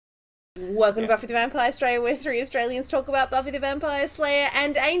Welcome to Buffy the Vampire Slayer, where three Australians talk about Buffy the Vampire Slayer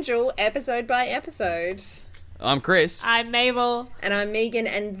and Angel, episode by episode. I'm Chris. I'm Mabel. And I'm Megan,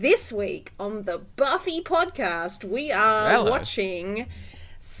 and this week on the Buffy podcast, we are watching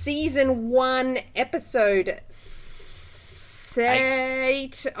Season 1, Episode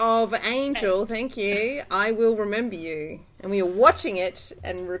 8 of Angel. Thank you. I Will Remember You. And we are watching it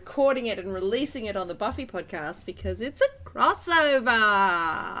and recording it and releasing it on the Buffy podcast because it's a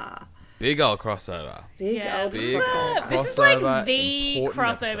crossover. Big old crossover. Big old Big crossover. This is like the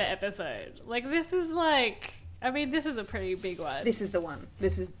important crossover episode. Like, this is like... I mean, this is a pretty big one. This is the one.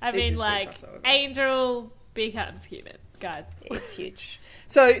 This is I this mean, is like, the crossover. Angel becomes human, guys. It's huge.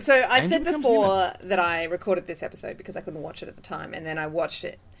 So I've Angel said becomes before that I recorded this episode because I couldn't watch it at the time, and then I watched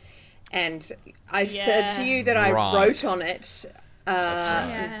it, and I said to you that I wrote on it,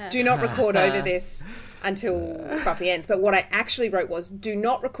 do not record over this until Buffy ends. But what I actually wrote was, do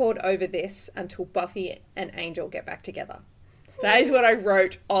not record over this until Buffy and Angel get back together. That is what I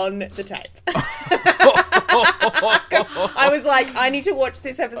wrote on the tape. I was like, I need to watch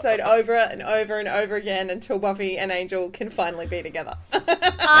this episode over and over and over again until Buffy and Angel can finally be together.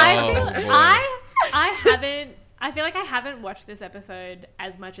 I feel like I haven't watched this episode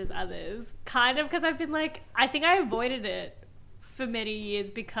as much as others. Kind of because I've been like, I think I avoided it for many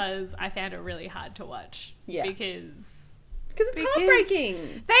years because I found it really hard to watch. Yeah. Because it's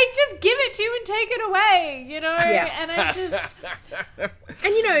heartbreaking. They just give it to you and take it away, you know? Yeah. And I just...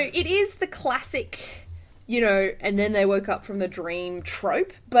 And, you know, it is the classic, you know, and then they woke up from the dream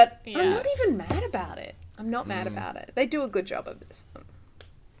trope, but I'm not even mad about it. I'm not mad about it. They do a good job of this one.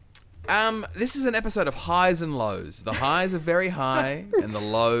 This is an episode of highs and lows. The highs are very high, and the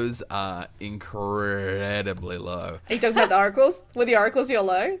lows are incredibly low. Are you talking about the oracles? Were the oracles your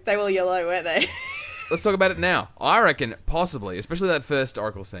low? They were your low, weren't they? Let's talk about it now. I reckon, possibly, especially that first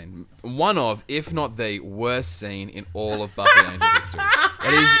Oracle scene, one of, if not the worst scene in all of Buffy and Angel history.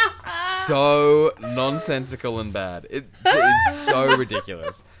 It is so nonsensical and bad. It is so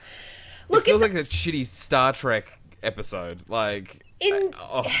ridiculous. Look, it feels like a shitty Star Trek episode. Like,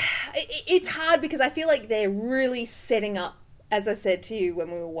 it's hard because I feel like they're really setting up, as I said to you when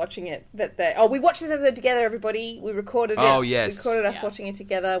we were watching it, that we watched this episode together, everybody. We recorded it. Oh, yes. We recorded us watching it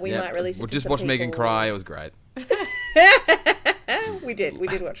together. We might release it We'll to just some watch people. Megan cry. It was great. We did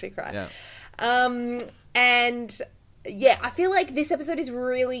watch her cry. Yeah. And yeah, I feel like this episode is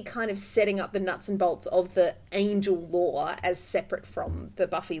really kind of setting up the nuts and bolts of the Angel lore as separate from the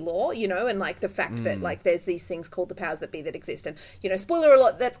Buffy lore, you know, and like the fact that like there's these things called the powers that be that exist, and you know, spoiler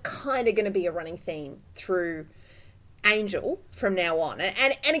alert, that's kind of going to be a running theme through Angel from now on,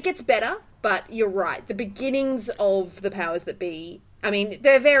 and it gets better, but you're right, the beginnings of the powers that be, I mean,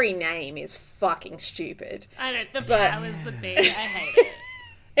 their very name is fucking stupid. I know, the powers that be, I hate it.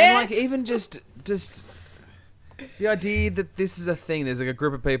 And like, even just the idea that this is a thing, there's like a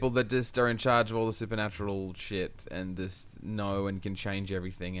group of people that just are in charge of all the supernatural shit and just know and can change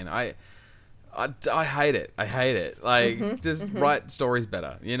everything, and I hate it. I hate it. Like, write stories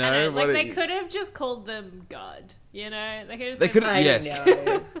better, you know? Like, they could have just called them God, you know? They could have yes.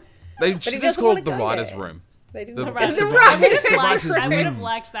 They should have just called the writer's room. They didn't The have writer's the room. writer's I would room. have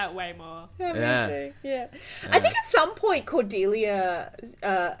liked that way more. Yeah. I think at some point Cordelia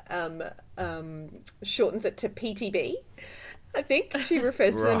shortens it to PTB. I think she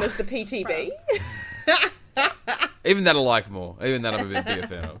refers to them as the PTB. Even that I like more. Even that I'm a bit bigger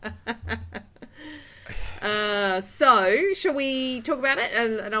fan of. So, shall we talk about it?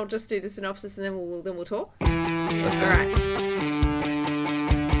 And I'll just do the synopsis and then we'll talk. Let's go. All right.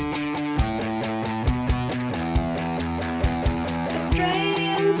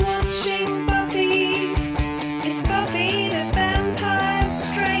 Australians watching Buffy. It's Buffy the Vampire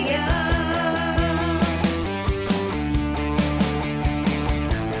Slayer.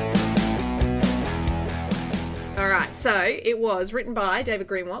 All right. So it was written by David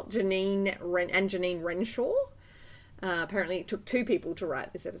Greenwalt, Janine Renshaw. Apparently, it took two people to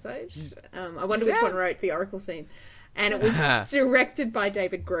write this episode. I wonder which one wrote the Oracle scene. And it was directed by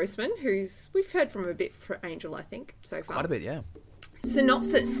David Grossman, we've heard from a bit for Angel, I think, so far. Quite a bit, yeah.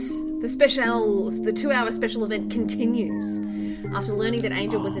 Synopsis. The 2-hour special event continues. After learning that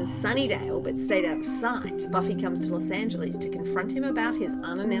Angel was in Sunnydale but stayed out of sight, Buffy comes to Los Angeles to confront him about his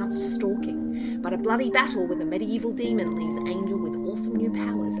unannounced stalking. But a bloody battle with a medieval demon leaves Angel with awesome new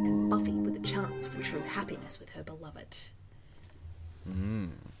powers and Buffy with a chance for true happiness with her beloved.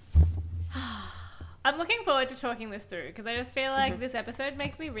 I'm looking forward to talking this through because I just feel like this episode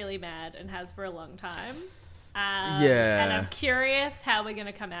makes me really mad and has for a long time. And I'm curious how we're going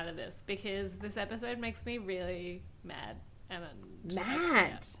to come out of this because this episode makes me really mad.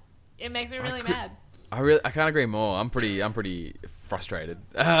 Mad? It makes me really mad. I can't agree more. I'm pretty frustrated.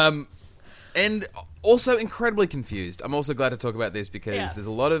 And also incredibly confused. I'm also glad to talk about this because there's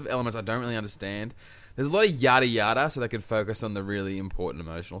a lot of elements I don't really understand. There's a lot of yada yada, so they can focus on the really important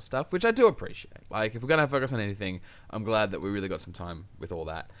emotional stuff, which I do appreciate. Like, if we're gonna focus on anything, I'm glad that we really got some time with all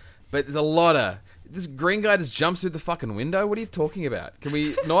that. But there's a lot of... This green guy just jumps through the fucking window? What are you talking about? Can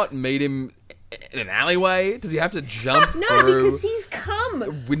we not meet him in an alleyway? Does he have to jump No, through because he's come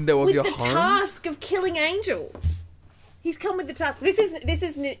the window of with your the home? task of killing Angel. He's come with the task. This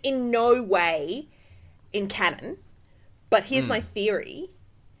is in no way in canon, but here's my theory.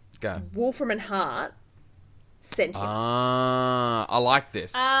 Go. Wolfram and Hart sent him. I like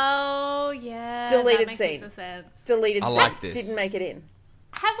this. Oh, yeah. Deleted that makes scene. Heaps of sense. Deleted I scene. like this. Didn't make it in.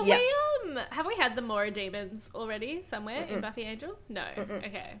 Have we had the Mora demons already somewhere in Buffy Angel? No.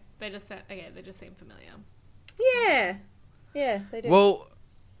 Okay. They just seem familiar. Yeah, they do. Well,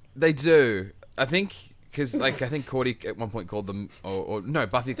 they do. I think... Because, I think Cordy at one point called them... Or no,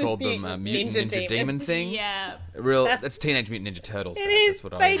 Buffy called them Mutant Ninja Demon thing. Yeah. That's Teenage Mutant Ninja Turtles. It guys. is. That's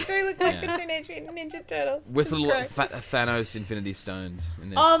what They do look like the Teenage Mutant Ninja Turtles. With It's little great. Thanos Infinity Stones. In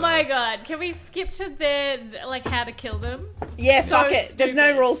their Oh spell. my god. Can we skip to the how to kill them? Yeah, So fuck it. There's no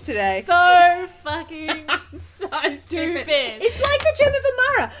stupid. rules today. So fucking So stupid. It's like the Gem of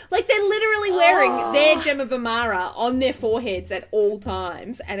Amara. Like, they're literally wearing their Gem of Amara on their foreheads at all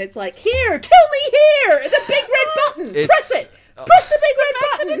times, and it's like, here, kill me here! The big red button! Press it! Press the big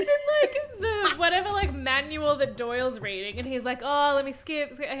red And button! it's in like the whatever like manual that Doyle's reading, and he's like, "Oh, let me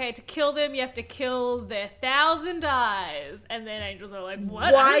skip. Okay, to kill them, you have to kill their 1,000 eyes." And then angels are like,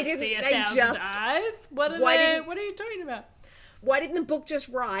 "What? Why I didn't see didn't a they 1,000 just- eyes? What are why they? didn't- What are you talking about?" Why didn't the book just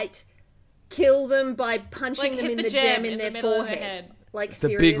write, kill them by punching Like, them hit in the the gem gem in in the their middle of their forehead? head. Like,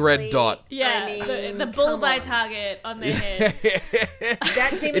 The big red seriously? dot. Yeah, I mean, the come bullseye on. target on their head.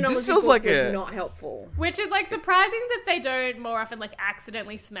 That demonology just feels book like was a- not helpful. Which is like surprising that they don't more often like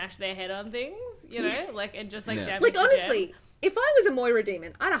accidentally smash their head on things, you know, like and just like Yeah. damage Like, the gem. honestly, if I was a Moira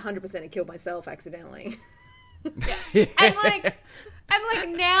demon, I'd 100% have killed myself accidentally. And like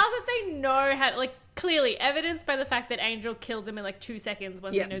now that they know how, like, clearly evidenced by the fact that Angel kills him in like 2 seconds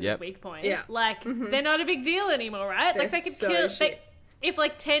once Yeah. he knows Yep. his weak point. Yeah. Like they're not a big deal anymore, right? Like They're they could so kill. shit. If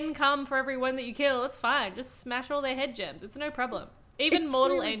like 10 come for every one that you kill, it's fine. Just smash all their head gems. It's no problem. Even It's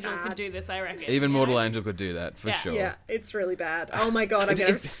Mortal really Angel bad. could do this, I reckon. Even Mortal Angel could do that, for Yeah. sure. Yeah, it's really bad. Oh my god, I'm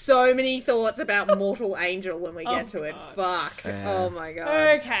gonna have so many thoughts about Mortal Angel when we get to it. Fuck. Yeah. Oh my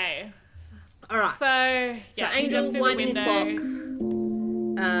god. Okay. Alright. So, yeah, he Angel's jumps through the winding the window. clock.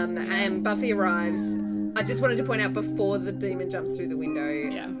 And Buffy arrives. I just wanted to point out before the demon jumps through the window,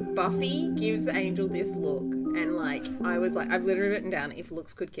 Yeah. Buffy gives Angel this look, and like I was like, I've literally written down if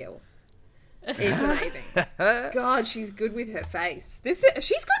looks could kill. It's amazing. God, she's good with her face.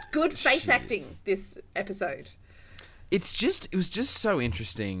 She's got good face acting this episode. It was just so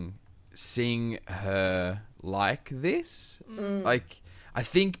interesting seeing her like this. Like, I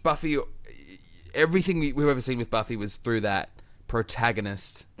think Buffy, everything we've ever seen with Buffy was through that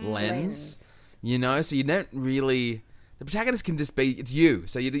protagonist lens. You know, so you don't really... The protagonist can just be... It's you.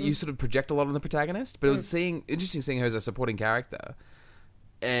 So you sort of project a lot on the protagonist. But it was interesting seeing her as a supporting character.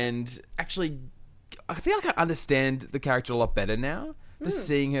 And actually, I feel like I understand the character a lot better now. Just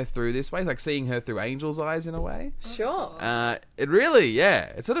seeing her through this way. Like seeing her through Angel's eyes in a way. Sure. It really,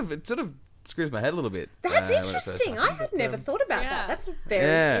 it sort of screws my head a little bit. That's when it first interesting. I happened, had but, never thought about Yeah. that. That's a very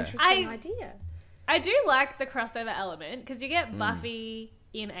Yeah. interesting idea. I do like the crossover element because you get Buffy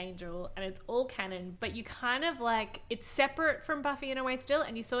in Angel and it's all canon, but you kind of like it's separate from Buffy in a way still,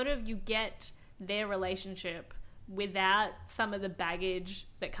 and you get their relationship without some of the baggage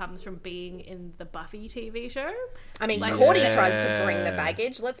that comes from being in the Buffy TV show. I mean, Like- Cordy tries to bring the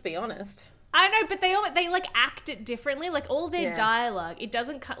baggage. Let's be honest. I know, but they like act it differently. Like all their Yeah. dialogue, it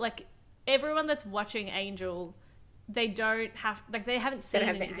doesn't cut like everyone that's watching Angel. They don't have they haven't seen don't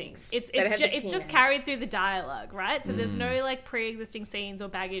have the anything. angst. It's They don't have the it's teen just carried angst. through the dialogue, right? So there's no like pre-existing scenes or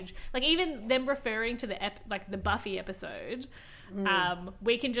baggage. Like even them referring to the Buffy episode,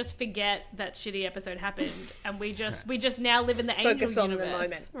 we can just forget that shitty episode happened, and we just now live in the Angel Focus on universe, the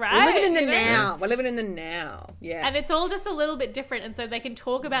moment. right? We're living in the You know? now. We're living in the now. Yeah. And it's all just a little bit different, and so they can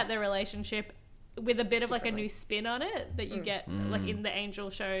talk about their relationship with a bit of like a new spin on it that you get like in the Angel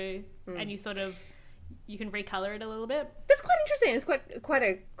show, and you can recolor it a little bit. That's quite interesting. It's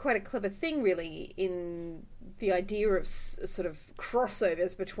quite a clever thing, really, in the idea of sort of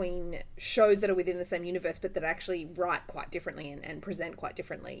crossovers between shows that are within the same universe but that actually write quite differently and present quite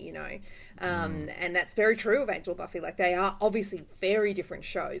differently, you know. And that's very true of Angel Buffy. Like, they are obviously very different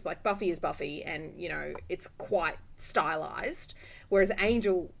shows. Like, Buffy is Buffy and, you know, it's quite stylized, whereas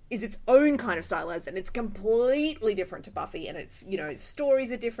Angel is its own kind of stylized and it's completely different to Buffy, and it's, you know,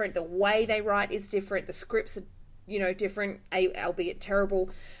 stories are different, the way they write is different, the scripts are, you know, different, albeit terrible.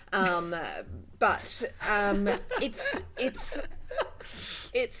 But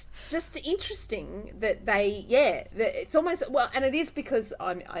it's just interesting that it's almost, well, and it is because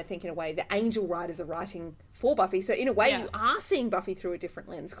I think in a way the Angel writers are writing for Buffy, so in a way you are seeing Buffy through a different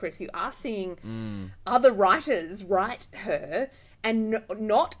lens, Chris. You are seeing other writers write her, and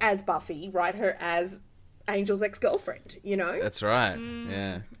not as Buffy, write her as Angel's ex-girlfriend, you know? That's right.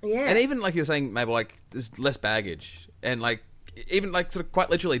 Yeah. And even like you were saying, Mabel, like there's less baggage, and like even like sort of quite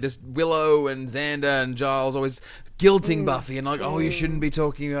literally just Willow and Xander and Giles always guilting Buffy and like, oh, you shouldn't be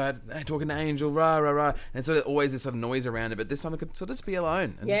talking to Angel, rah rah rah, and sort of always this sort of noise around it. But this time it could sort of just be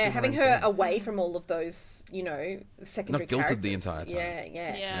alone. And just do having her own her thing. away from all of those, you know, secondary Not guilted characters. the entire time.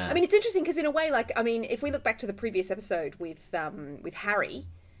 Yeah. I mean, it's interesting because in a way, like, I mean, if we look back to the previous episode with Harry.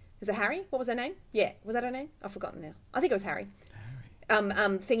 Is it Harry? What was her name? Yeah, was that her name? I've forgotten now. I think it was Harry.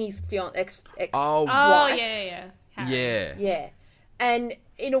 Thingy's ex Oh, wife. yeah. Yeah. Yeah. And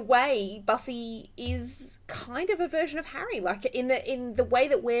in a way, Buffy is kind of a version of Harry. Like, in the way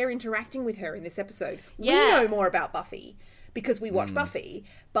that we're interacting with her in this episode. We know more about Buffy because we watch Buffy.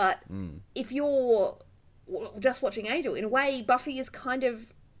 But if you're just watching Angel, in a way, Buffy is kind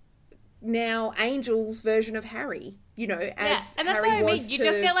of now Angel's version of Harry. You know, as and that's Harry what I mean. was You to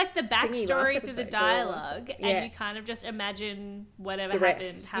just get like the Thingy last backstory through the episode, or dialogue, last- and you kind of just imagine whatever the happened.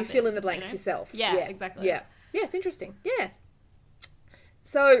 rest. You fill in the blanks you know? yourself. Yeah, exactly. Yeah, it's interesting. Yeah.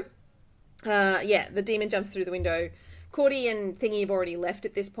 So, the demon jumps through the window. Cordy and Thingy have already left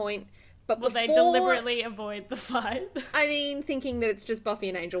at this point. But Well, they deliberately avoid the fight. I mean, thinking that it's just Buffy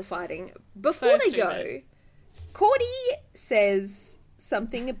and Angel fighting. Before they go, stupid. Cordy says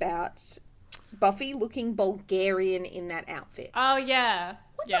something about Buffy looking Bulgarian in that outfit. Oh, yeah.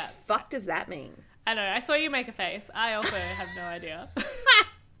 What the fuck does that mean? I know. I saw you make a face. I also have no idea.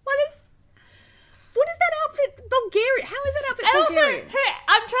 What is that outfit Bulgarian? How is that outfit And also, Bulgarian?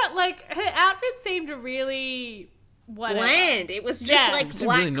 her outfit seemed really whatever. Bland. It was just Yeah. like It's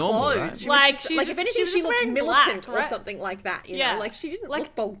black really normal, clothes. right? She Like, was just, she like just- if anything, she was she just looked wearing militant black, or right? something like that. You Yeah. know, like she didn't Like-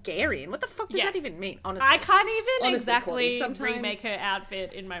 look Bulgarian. What the fuck does Yeah. that even mean? Honestly, I can't even Honestly, exactly Cordy, sometimes- remake her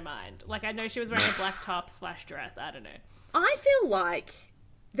outfit in my mind. Like, I know she was wearing a black top / dress. I don't know. I feel like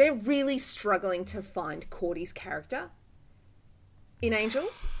they're really struggling to find Cordy's character in Angel.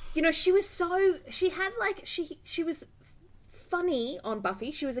 You know, she was funny on Buffy.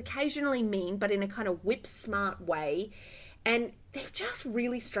 She was occasionally mean, but in a kind of whip smart way. And they're just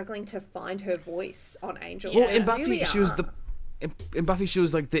really struggling to find her voice on Angel. Well, They in Buffy, really she was are. in Buffy, she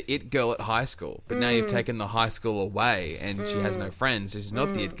was like the it girl at high school, but now you've taken the high school away, and she has no friends. She's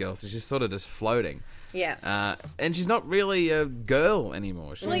not the it girl, so she's sort of just floating. Yeah. And she's not really a girl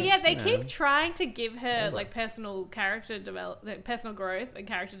anymore. She's, Well, yeah, they you know, keep trying to give her like personal growth and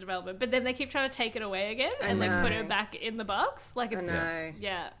character development, but then they keep trying to take it away again and like put her back in the box. Like it's know.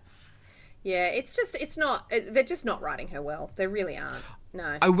 yeah. Yeah, they're just not writing her well. They really aren't.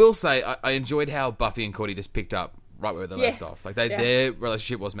 No. I will say, I enjoyed how Buffy and Cordy just picked up right where they left off. Like their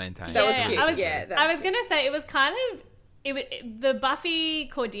relationship was maintained. That was Yeah, cute. I was, that I was cute. gonna say it was kind of the Buffy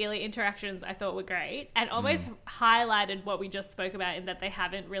Cordelia interactions I thought were great and almost highlighted what we just spoke about in that they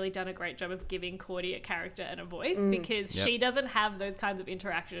haven't really done a great job of giving Cordy a character and a voice because she doesn't have those kinds of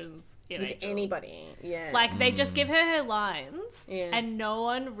interactions in With Angel. anybody. Yeah. Like they just give her lines and no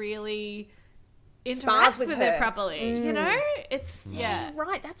one really interacts with her properly. You know, it's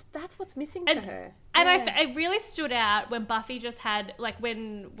right. That's what's missing And- for her. And it really stood out when Buffy just had, like,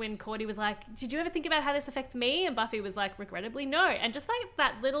 when Cordy was like, did you ever think about how this affects me? And Buffy was like, regrettably, no. And just, like,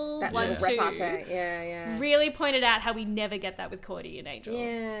 that little That 1-2 little repartee. Yeah. really pointed out how we never get that with Cordy and Angel.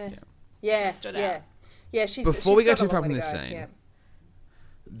 Yeah. stood yeah. out. Yeah, she's Before we she's go got too a far long from way this to go. scene, Yeah.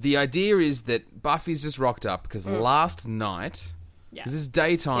 the idea is that Buffy's just rocked up because last night, Yeah. because it's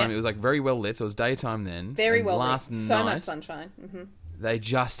daytime, Yeah. it was like very well lit, so it was daytime then. Very and well. Last lit. night, So much sunshine. Mm-hmm. they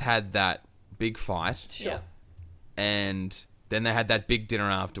just had that big fight, Yeah. and then they had that big dinner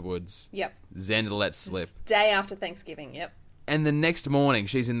afterwards. Yep. Xander let slip. Day after Thanksgiving. Yep. And the next morning,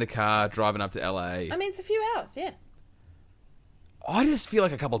 she's in the car driving up to LA. I mean, it's a few hours. Yeah. I just feel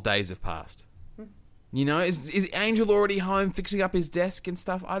like a couple of days have passed. You know, is Angel already home fixing up his desk and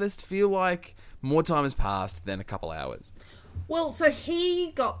stuff? I just feel like more time has passed than a couple hours. Well, so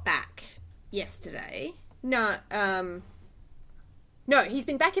he got back yesterday, No, no, he's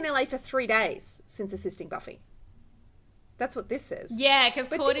been back in LA for 3 days since assisting Buffy. That's what this says. Yeah, because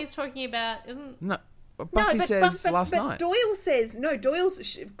But Cordy's talking about isn't. No, Buffy says last night. Doyle says no.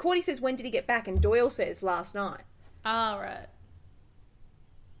 Cordy says when did he get back, and Doyle says last night. Oh right.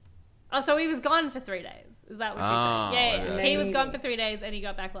 Oh, so he was gone for 3 days. Is that what she Oh, said? Yeah. okay. He was gone for 3 days and he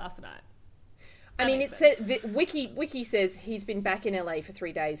got back last night. I mean, makes it says the Wiki says he's been back in LA for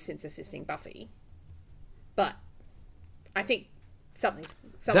 3 days since assisting Buffy, but I think something's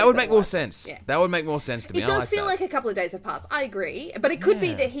That would make more right. sense. Yeah. That would make more sense to me. It does I like feel that. like a couple of days have passed. I agree, but it could be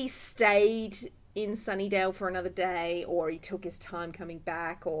Yeah. that he stayed in Sunnydale for another day, or he took his time coming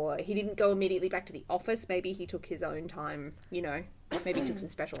back, or he didn't go immediately back to the office. Maybe he took his own time. You know, maybe he took some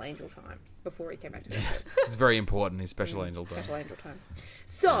special angel time before he came back to the office. It's very important, his special angel time. Special angel time.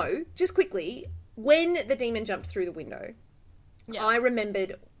 So, just quickly, when the demon jumped through the window, Yeah. I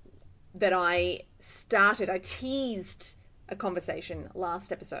remembered that I teased a conversation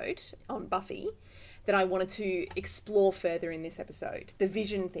last episode on Buffy that I wanted to explore further in this episode, the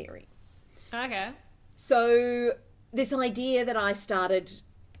vision theory. Okay. So, this idea that I started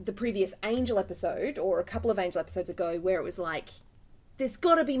the previous Angel episode, or a couple of Angel episodes ago, where it was like, there's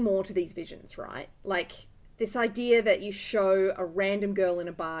got to be more to these visions, right? Like, this idea that you show a random girl in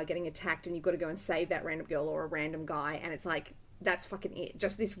a bar getting attacked and you've got to go and save that random girl or a random guy, and it's like, that's fucking it.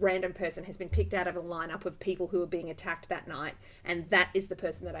 Just this random person has been picked out of a lineup of people who are being attacked that night, and that is the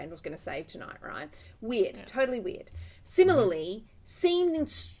person that Angel's going to save tonight, right? Weird. Yeah. Totally weird. Similarly,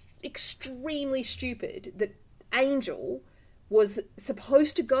 seemed extremely stupid that Angel was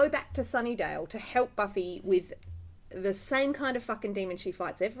supposed to go back to Sunnydale to help Buffy with the same kind of fucking demon she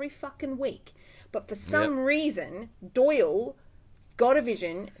fights every fucking week. But for some reason, Doyle got a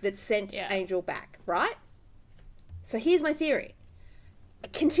vision that sent Angel back, right? So here's my theory.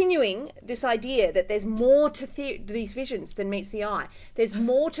 Continuing this idea that there's more to these visions than meets the eye. There's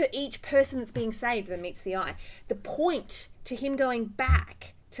more to each person that's being saved than meets the eye. The point to him going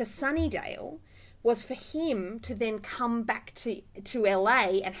back to Sunnydale was for him to then come back to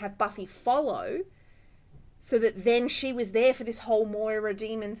LA and have Buffy follow, so that then she was there for this whole Moira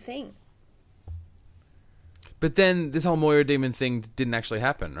demon thing. But then this whole Moira demon thing didn't actually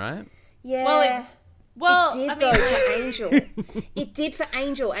happen, right? Yeah. Well, it did, I mean, though, for Angel. It did for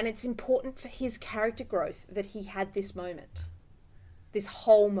Angel, and it's important for his character growth that he had this moment. This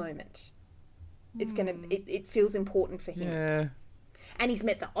whole moment. It's it feels important for him. Yeah. And he's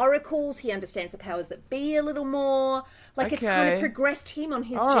met the oracles, he understands the powers that be a little more. Like, it's kind of progressed him on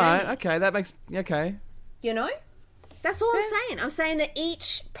his journey. Alright, okay, that makes... Okay. You know? That's all I'm saying. I'm saying that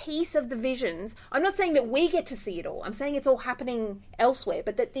each piece of the visions... I'm not saying that we get to see it all. I'm saying it's all happening elsewhere,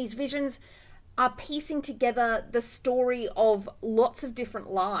 but that these visions are piecing together the story of lots of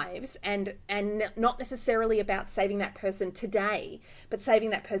different lives, and not necessarily about saving that person today, but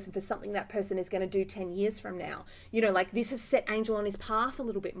saving that person for something that person is going to do 10 years from now. You know, like, this has set Angel on his path a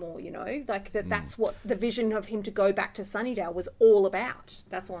little bit more, you know? Like, that's what the vision of him to go back to Sunnydale was all about.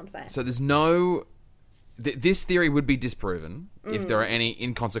 That's all I'm saying. So there's no... this theory would be disproven if there are any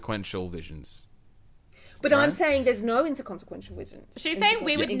inconsequential visions. But I'm saying there's no inconsequential visions. She's saying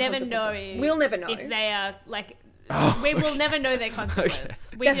we would never know. We'll never know. If they are, like... we will never know their consequence.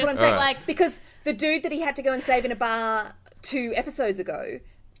 Okay. We That's just, what I'm saying. like... Because the dude that he had to go and save in a bar 2 episodes ago,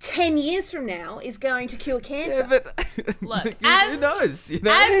 10 years from now, is going to cure cancer. Yeah, but... Look, who knows? You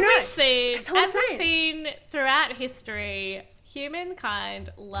know? As Who we've knows? seen, That's what I'm as we've saying. seen throughout history,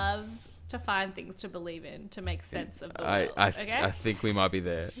 humankind loves to find things to believe in to make sense of the world. Okay? I think we might be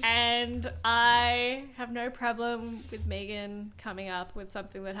there. And I have no problem with Megan coming up with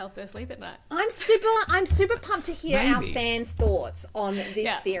something that helps her sleep at night. I'm super pumped to hear our Maybe. fans' thoughts on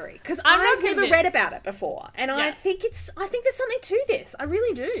this theory, because I'm not I've never convinced. read about it before, and I think there's something to this. I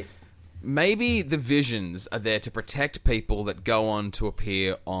really do. Maybe the visions are there to protect people that go on to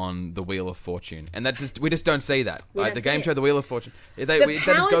appear on the Wheel of Fortune, and we just don't see that. We Like don't the see game it. show, the Wheel of Fortune, that just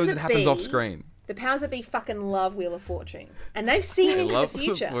powers goes that and happens be- off screen. The powers that be fucking love Wheel of Fortune, and they've seen into the love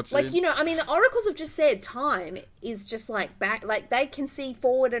Wheel of future. Fortune. Like, you know, I mean, the oracles have just said time is just like back. Like, they can see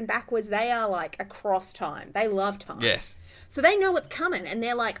forward and backwards. They are like across time. They love time. Yes. So they know what's coming, and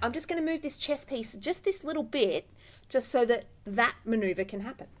they're like, I'm just going to move this chess piece just this little bit, just so that maneuver can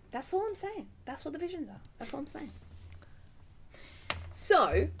happen. That's all I'm saying. That's what the visions are. That's all I'm saying.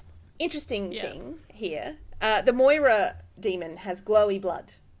 So, interesting thing here. The Moira demon has glowy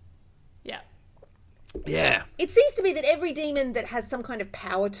blood. Yeah. Yeah. It seems to be that every demon that has some kind of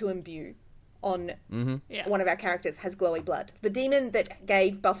power to imbue on one of our characters has glowy blood. The demon that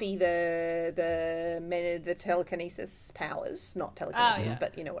gave Buffy the telekinesis powers, not telekinesis,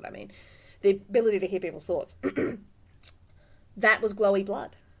 but you know what I mean. the ability to hear people's thoughts. That was glowy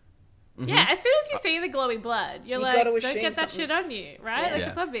blood. Yeah, as soon as you see the glowy blood, you're You like, gotta don't assume get that shit on you, right? Yeah. Like, Yeah.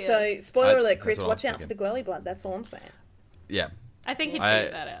 it's obvious. So, spoiler alert, that's Chris, what I watch was out for the thinking. glowy blood. That's all I'm saying. Yeah. I think he'd I-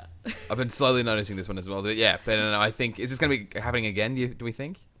 figure that out. I've been slowly noticing this one as well. But yeah, but I think, is this going to be happening again, do we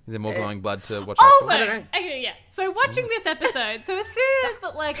think? Is there more glowing blood to watch out Also, for? I don't know. okay, yeah. So watching this episode, so as soon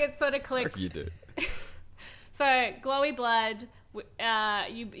as like it sort of clicks, You do. so glowy blood,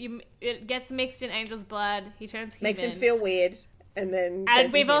 it gets mixed in Angel's blood. He turns human. Makes him feel weird, and then... And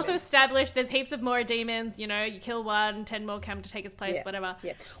turns we've him also human. established there's heaps of more demons. You know, you kill one, 10 more come to take its place, Yeah. whatever.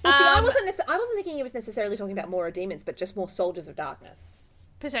 Yeah. Well, see, I Um, wasn't thinking he was necessarily talking about more demons, but just more soldiers of darkness.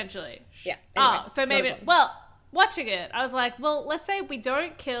 Potentially. Yeah. Anyway, Oh, so not a maybe. problem. Well, watching it, I was like, well, let's say we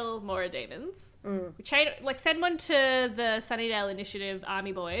don't kill more demons. Mm. We send one to the Sunnydale Initiative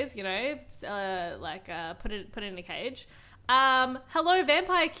Army Boys. You know, put it in a cage. Hello,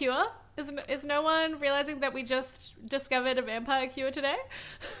 vampire cure. Is no one realizing that we just discovered a vampire cure today?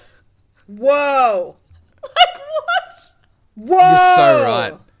 Whoa! Like what? Whoa! You're so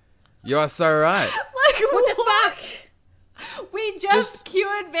right. You are so right. Like What the fuck? We just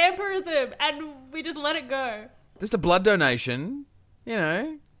cured vampirism and we just let it go. Just a blood donation,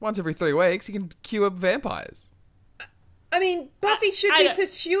 once every 3 weeks, you can cure vampires. I mean, Buffy should I be don't-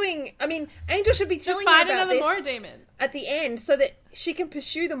 pursuing... I mean, Angel should be Just telling her find about another this Mora demon. at the end so that she can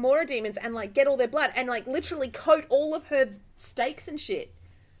pursue the Mora demons and, like, get all their blood and, like, literally coat all of her stakes and shit.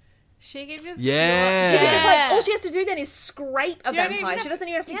 She can just Yeah. She can just, like, Yeah. all she has to do then is scrape a You don't even vampire. have She doesn't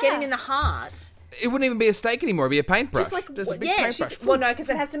even have to yeah. get him in the heart. It wouldn't even be a stake anymore. It'd be a paintbrush. Just like, a big yeah, paintbrush. well, no, because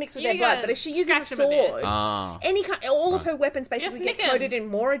it has to mix with You their blood. gotta But if she uses a scratch them a bit. sword, Ah. all of her weapons basically Just get nick 'em. coated in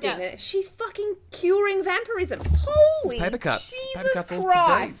Mora Yeah. demon. She's fucking curing vampirism. Holy Paper cuts. Jesus Paper cuts all for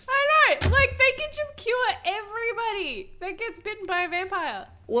Christ! days. I know, like they can just cure everybody that gets bitten by a vampire.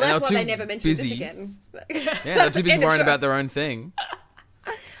 Well, And that's they're why they too never mentioned this busy. again. Yeah, they're too busy worrying about their own thing. I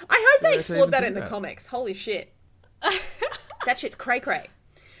hope they that's what explored you even that think in the about. comics. Holy shit. That shit's cray-cray.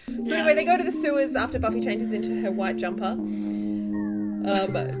 So anyway, they go to the sewers after Buffy changes into her white jumper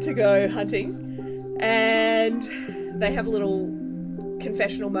to go hunting. And they have a little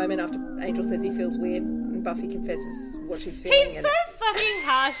confessional moment after Angel says he feels weird and Buffy confesses what she's feeling. He's and so fucking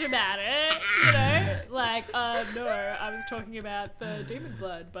harsh about it, you know? Like, no, I was talking about the demon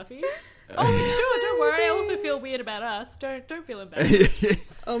blood, Buffy. Oh, sure, don't worry. I also feel weird about us. Don't feel embarrassed.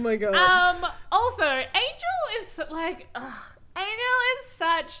 oh my god. Also, Angel is like, Angel is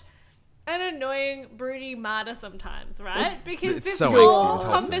such an annoying, broody martyr sometimes, right? Because It's this so whole angsty, this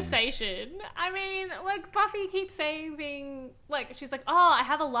whole scene. conversation, I mean, like, Buffy keeps saying things, like, she's like, oh, I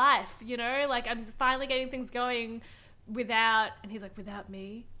have a life, you know? Like, I'm finally getting things going without, and he's like, without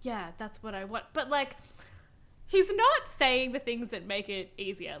me? Yeah, that's what I want. But, like, he's not saying the things that make it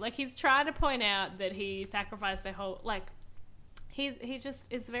easier. Like, he's trying to point out that he sacrificed their whole, like, he just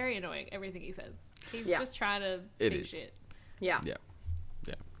is very annoying, everything he says. He's Yeah. just trying to It think is. shit. yeah. Yeah.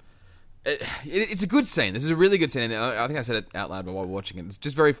 It's a good scene. This is a really good scene. And I think I said it out loud while watching it. It's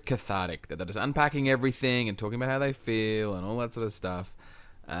just very cathartic that they're just unpacking everything and talking about how they feel and all that sort of stuff.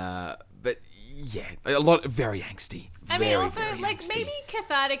 But yeah, very angsty. I mean, Very, also, very like, angsty. maybe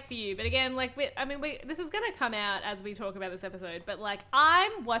cathartic for you, but again, like, this is going to come out as we talk about this episode, but, like,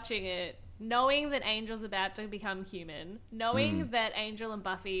 I'm watching it knowing that Angel's about to become human, knowing that Angel and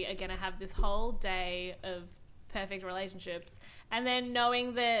Buffy are going to have this whole day of perfect relationships, and then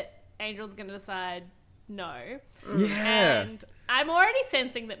knowing that Angel's going to decide no. Yeah. And I'm already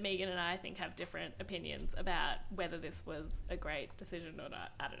sensing that Megan and I think have different opinions about whether this was a great decision or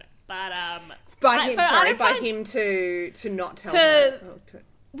not. I don't know. But, By him, so I sorry, don't by find- him to not tell To- her.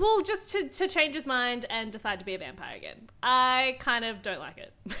 Well, just to change his mind and decide to be a vampire again. I kind of don't like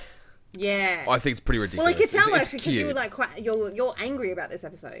it. Yeah. I think it's pretty ridiculous. Well, I could tell it's actually because you were cute. like quite, you're angry about this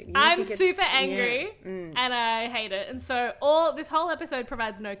episode. You I'm think it's- super angry yeah. and I hate it. And so this whole episode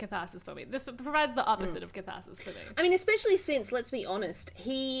provides no catharsis for me. This provides the opposite of catharsis for me. I mean, especially since, let's be honest,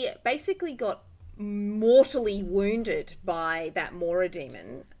 he basically got mortally wounded by that Mora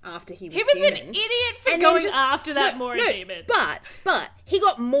demon after he was He was human. an idiot for And then going just- after that no, Mora no, demon. But he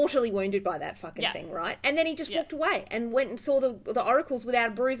got mortally wounded by that fucking Yeah. thing, right? And then he just Yeah. walked away and went and saw the oracles without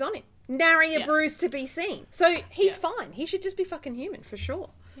a bruise on him. Nary a Yeah. bruise to be seen. So he's Yeah. fine. He should just be fucking human, for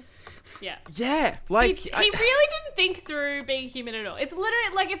sure. Yeah. Yeah, He like really didn't think through being human at all. It's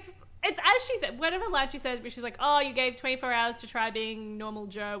literally like it's as she said, whatever line she says, but she's like, "Oh, you gave 24 hours to try being normal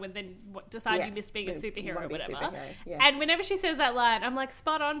Joe, and then decide Yeah. you missed being a You superhero wanna or be a whatever." superhero, yeah. And whenever she says that line, I'm like,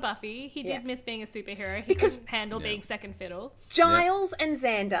 "Spot on, Buffy. He did Yeah. miss being a superhero. He Because- couldn't handle being second fiddle." Giles and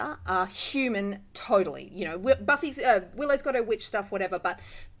Xander are human totally. You know, Buffy's Willow's got her witch stuff, whatever, but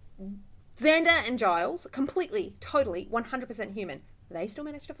Xander and Giles, completely, totally, 100% human. They still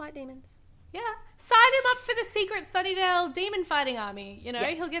manage to fight demons. Yeah. Sign him up for the secret Sunnydale demon fighting army. You know,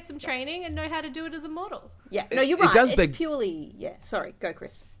 Yeah. he'll get some training and know how to do it as a mortal. Yeah, no, you're It right. does It's beg- purely, yeah. Sorry, go,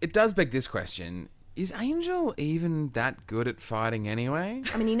 Chris. It does beg this question. Is Angel even that good at fighting anyway?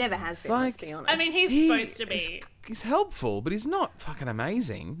 I mean, he never has been, let's Like- be honest. I mean, he's supposed to be. He's helpful, but he's not fucking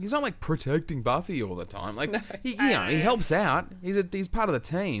amazing. He's not like protecting Buffy all the time. Like he helps out. He's part of the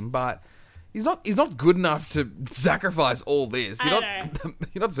team, but he's not good enough to sacrifice all this. You're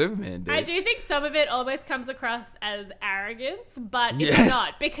not Superman, dude. I do think some of it almost comes across as arrogance, but it's Yes.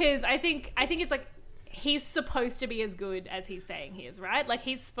 not, because I think it's like he's supposed to be as good as he's saying he is, right? Like,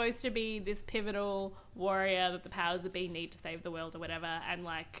 he's supposed to be this pivotal warrior that the powers that be need to save the world or whatever, and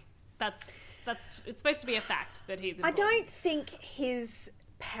like that's it's supposed to be a fact that he's important. I don't think his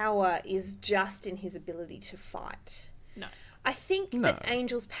power is just in his ability to fight. No. I think that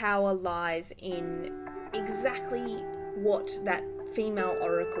Angel's power lies in exactly what that female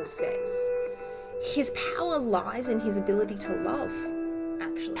oracle says. His power lies in his ability to love,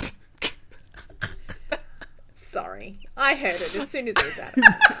 actually. Sorry, I heard it as soon as it was out.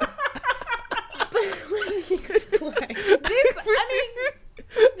 But let me explain.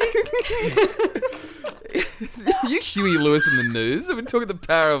 You Huey Lewis in the news? I've been talking the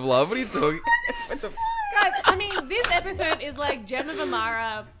power of love. What are you talking? Guys, I mean, this episode is like Gem of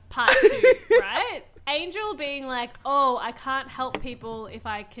Amara part 2, right? Angel being like, oh, I can't help people if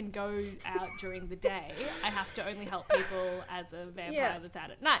I can go out during the day. I have to only help people as a vampire that's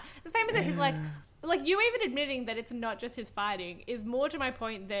out at night. The same as it, he's like you even admitting that it's not just his fighting is more to my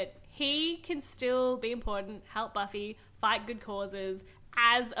point that he can still be important, help Buffy, fight good causes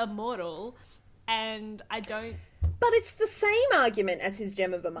as a mortal, and I don't... But it's the same argument as his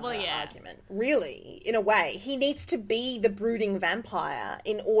Gem of Amara argument, really, in a way. He needs to be the brooding vampire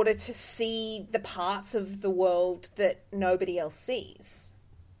in order to see the parts of the world that nobody else sees.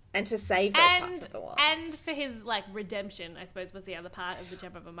 And to save those parts of the world. And for his, like, redemption, I suppose, was the other part of the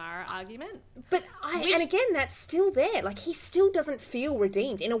Gem of Amara argument. But, and again, that's still there. Like, he still doesn't feel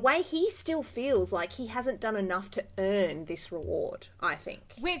redeemed. In a way, he still feels like he hasn't done enough to earn this reward, I think.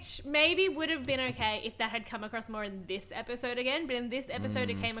 Which maybe would have been okay if that had come across more in this episode again, but in this episode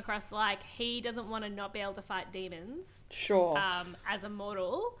it came across like he doesn't want to not be able to fight demons. Sure. As a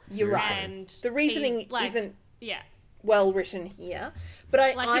mortal. You're right. And the reasoning like, isn't yeah. well written here. But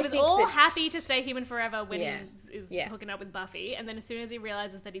I he was think all that... happy to stay human forever when Yeah. he is Yeah. hooking up with Buffy, and then as soon as he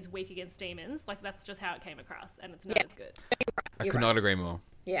realizes that he's weak against demons, like that's just how it came across, and it's not as good. I could not agree more.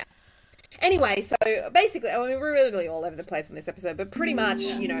 Yeah. Anyway, so basically, I mean, we're really all over the place in this episode, but pretty much,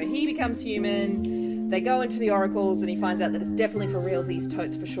 you know, he becomes human, they go into the oracles, and he finds out that it's definitely for realsies,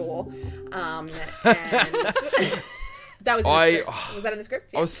 totes for sure. And that was in the script. Was that in the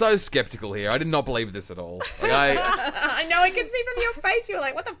script? Yeah. I was so skeptical here. I did not believe this at all. Like, I know, I could see from your face, you were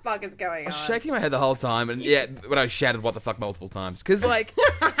like, what the fuck is going on? I was shaking my head the whole time, and when I shouted "what the fuck" multiple times, because like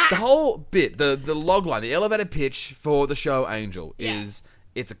the whole bit, the log line, the elevator pitch for the show Angel is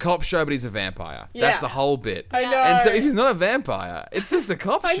it's a cop show, but he's a vampire. Yeah. That's the whole bit. I know. And so if he's not a vampire, it's just a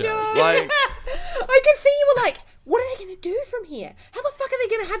cop show. know. Like, I could see you were like, what are they going to do from here? How the fuck are they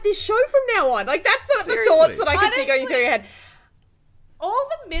going to have this show from now on? Like, that's the thoughts that I could see going through your head. All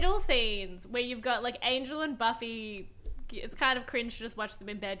the middle scenes where you've got like Angel and Buffy, it's kind of cringe to just watch them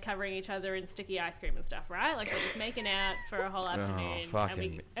in bed covering each other in sticky ice cream and stuff, right? Like they're just making out for a whole afternoon. oh,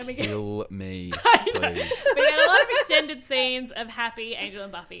 fucking and we get, kill me, I know. please. We get a lot of extended scenes of happy Angel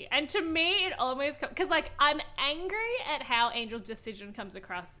and Buffy. And to me, it almost... Because, like, I'm angry at how Angel's decision comes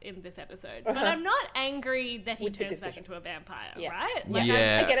across in this episode. But I'm not angry that he With the turns back decision. into a vampire, Yeah. right? Yeah. Like,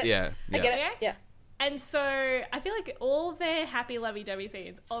 Yeah, I get it. yeah, I get Yeah. it. Yeah. And so I feel like all their happy lovey-dovey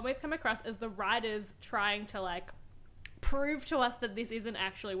scenes almost come across as the writers trying to, like, prove to us that this isn't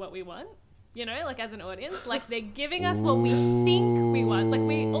actually what we want. You know, like as an audience, like they're giving us what we think we want. Like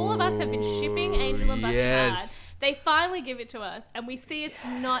all of us have been shipping Angel and Buffy Yes. hard. They finally give it to us, and we see it's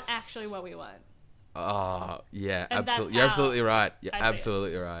not actually what we want. Oh, yeah, And that's absolutely. You're how absolutely right. You're I see it.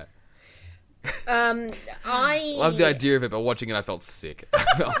 absolutely right. I Love the idea of it, but watching it, I felt sick. I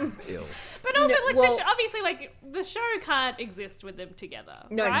felt ill. But also, No, like, well- obviously, like, the show can't exist with them together,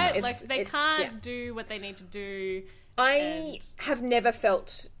 No, no, right? it's- Like, they it's- can't yeah. do what they need to do. I And- have never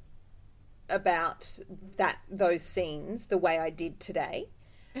felt about those scenes the way I did today.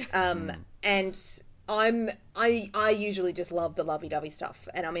 And I usually just love the lovey-dovey stuff,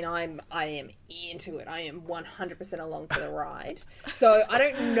 and I mean I am into it. I am 100% along for the ride. So I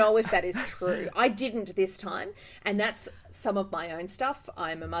don't know if that is true. I didn't this time, and that's some of my own stuff.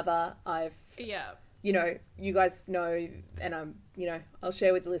 I'm a mother. Yeah. You know, you guys know, and I'll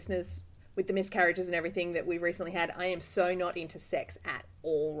share with the listeners, with the miscarriages and everything that we've recently had, I am so not into sex at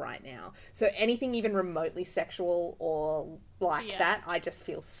all right now. So anything even remotely sexual or like that, I just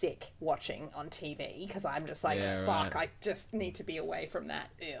feel sick watching on TV because I'm just like, fuck, I just need to be away from that.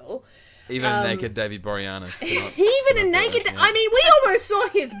 Ew. Even a naked David Boreanaz. Even a naked... I mean, we almost saw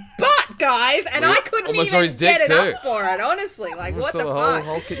his butt, guys, and I couldn't even get it up for it, honestly. Like, what the fuck?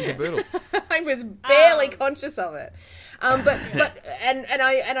 Whole kit and caboodle. I was barely conscious of it. But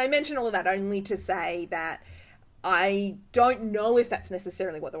I mention all of that only to say that I don't know if that's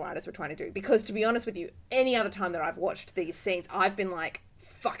necessarily what the writers were trying to do. Because, to be honest with you, any other time that I've watched these scenes, I've been like,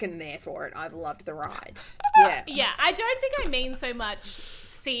 fucking there for it. I've loved the ride. Yeah. Yeah, I don't think I mean so much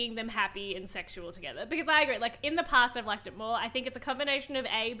seeing them happy and sexual together, because I agree, like, in the past I've liked it more. I think it's a combination of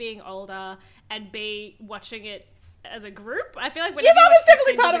A, being older, and B, watching it as a group. I feel like when that was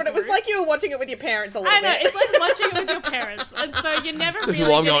definitely part of it. It was like you were watching it with your parents a little bit. I know, it's like watching it with your parents, and so you're never Just really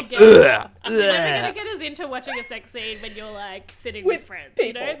while I'm going to get as into watching a sex scene when you're like sitting with friends.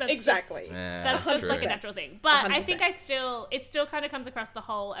 People. You know? That's exactly. That's just like a natural thing. But 100%. I think it still kind of comes across the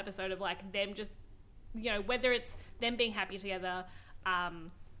whole episode of like them just, you know, whether it's them being happy together,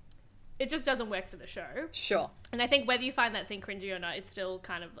 it just doesn't work for the show. Sure. And I think whether you find that scene cringy or not, it's still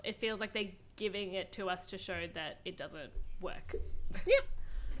kind of, it feels like they're giving it to us to show that it doesn't work.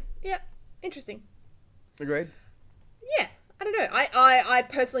 Yep. Interesting. Agreed. Yeah. I don't know. I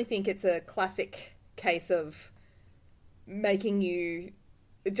personally think it's a classic case of making you,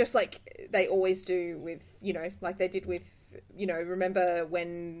 just like they always do with, you know, like they did with, you know, remember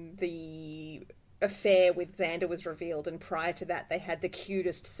when the affair with Xander was revealed, and prior to that they had the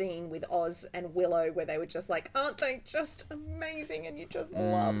cutest scene with Oz and Willow where they were just like, aren't they just amazing, and you just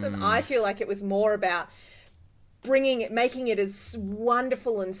love them. I feel like it was more about making it as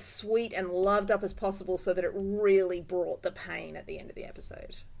wonderful and sweet and loved up as possible so that it really brought the pain at the end of the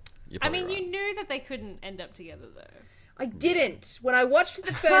episode. I mean, you knew that they couldn't end up together though. I didn't. When I watched it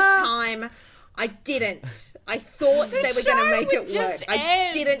the first time, I didn't. I thought they were going to make it work. I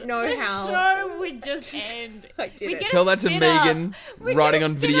didn't know how. The show would just end. I didn't. Tell that to Megan, writing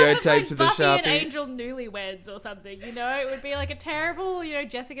on videotapes with a Buffy Sharpie. and Angel Newlyweds or something, you know? It would be like a terrible, you know,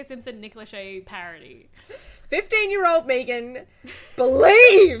 Jessica Simpson, Nick Lachey parody. 15-year-old Megan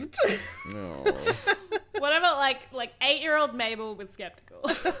believed. No. What about like 8-year-old Mabel was skeptical?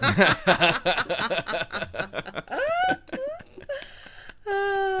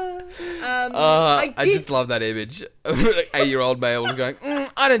 I just love that image of an 8-year-old Mabel going,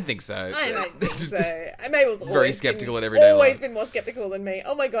 I don't think so. I don't think so. Mabel's very skeptical in everyday always life. been more skeptical than me.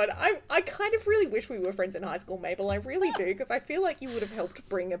 Oh my god, I kind of really wish we were friends in high school, Mabel. I really do, because I feel like you would have helped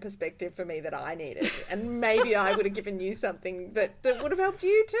bring a perspective for me that I needed, and maybe I would have given you something that would have helped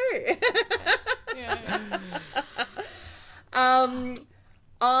you too. Yeah.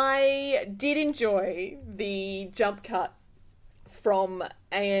 I did enjoy the jump cut from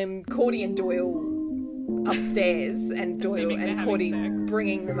Cordy and Doyle upstairs, and Doyle Assuming and they're Cordy having sex.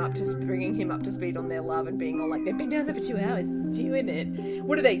 bringing him up to speed on their love, and being all like, they've been down there for 2 hours doing it.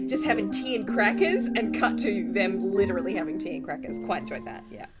 What are they, just having tea and crackers? And cut to them literally having tea and crackers. Quite enjoyed that.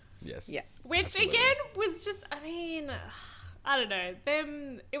 Yeah. Yes. Yeah. Which Absolutely. again was just, I mean, I don't know.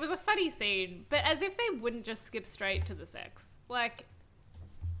 It was a funny scene, but as if they wouldn't just skip straight to the sex. Like,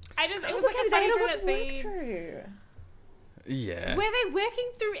 it was like a They had a funny lot to work scene. through. Yeah. Were they working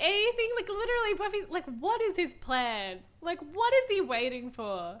through anything? Like, literally, Buffy, like, what is his plan? Like, what is he waiting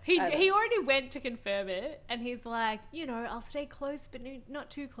for? He already went to confirm it, and he's like, you know, I'll stay close, but not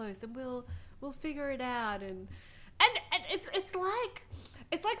too close, and we'll figure it out. And it's like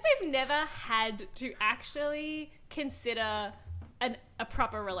they've never had to actually consider a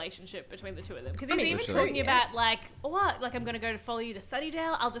proper relationship between the two of them. Because he's even talking about, like, what? Like, I'm going to go to follow you to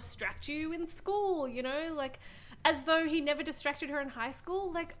Sunnydale. I'll distract you in school, you know? Like, as though he never distracted her in high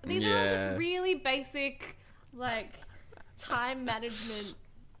school. Like, these are all just really basic, like, time management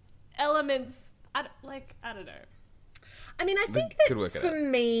elements. I don't know. I mean, I think that for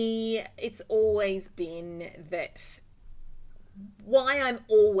me, it's always been that why I'm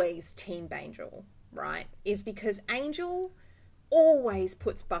always Team Angel, right, is because Angel always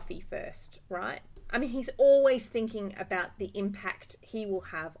puts Buffy first, right? I mean, he's always thinking about the impact he will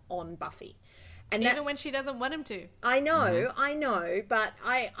have on Buffy. And even when she doesn't want him to. I know, but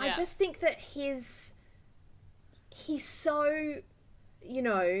I just think that he's so, you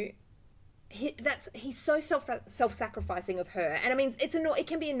know, he's so self-sacrificing of her. And I mean, it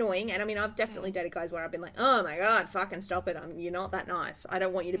can be annoying. And I mean, I've definitely dated guys where I've been like, oh my God, fucking stop it. You're not that nice. I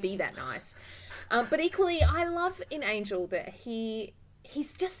don't want you to be that nice. But equally, I love in Angel that he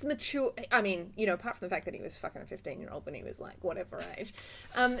he's just mature. I mean, you know, apart from the fact that he was fucking a 15-year-old when he was like whatever age,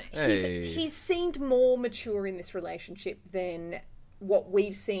 Hey. he's seemed more mature in this relationship than what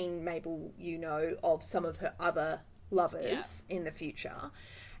we've seen, Mabel, you know, of some of her other lovers in the future.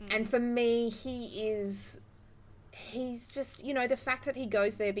 And for me, he's just, you know, the fact that he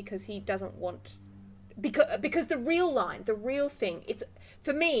goes there because he doesn't want, because the real thing, it's,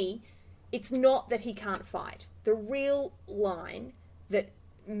 for me, it's not that he can't fight. The real line that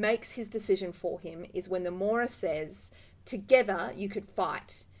makes his decision for him is when the Mora says, together you could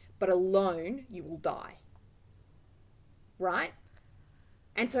fight, but alone you will die. Right?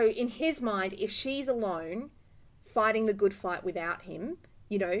 And so in his mind, if she's alone, fighting the good fight without him,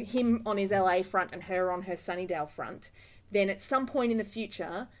 you know, him on his LA front and her on her Sunnydale front, then at some point in the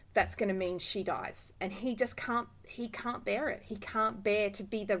future, that's going to mean she dies. And he just can't bear it. He can't bear to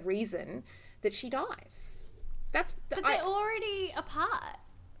be the reason that she dies. But they're already apart.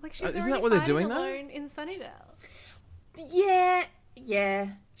 Like, she's isn't already that what they're fighting doing, though? alone in Sunnydale. Yeah,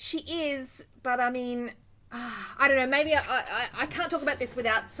 she is. But I mean, I don't know. Maybe I can't talk about this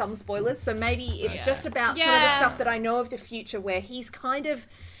without some spoilers. So maybe it's just about some of the stuff that I know of the future where he's kind of,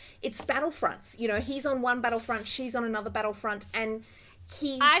 it's battlefronts. You know, he's on one battlefront, she's on another battlefront, and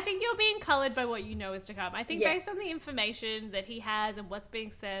I think you're being coloured by what you know is to come. I think Yeah. based on the information that he has and what's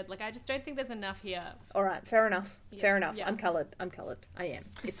being said, like, I just don't think there's enough here. All right, fair enough. Fair enough. yeah. I'm coloured. I am.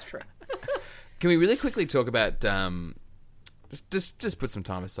 It's true. Can we really quickly talk about just put some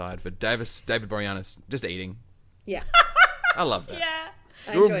time aside for David Boreanaz just eating? Yeah. I love that. Yeah.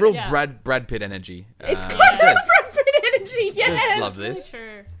 I enjoyed it. Real Yeah. Brad Pitt energy. It's quite just, energy. Yes. just love this.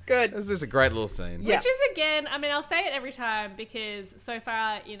 True. Good. This is a great little scene. Yeah. Which is, again, I mean, I'll say it every time because so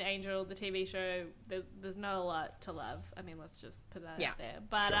far in Angel, the TV show, there's not a lot to love. I mean, let's just put that out there.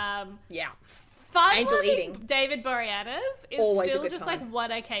 But Yeah. fun Angel loving eating. David Boreanaz is Always a still good just time. like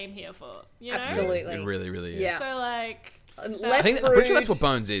what I came here for. You know? Absolutely. It really, really is. Yeah. So, like, Less I'm pretty sure that's brood. what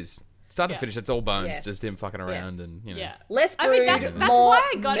Bones is. Start to Yeah. finish, it's all Bones. Yes. Just him fucking around Yes. and, you know. yeah. Less I mean, brood, that's more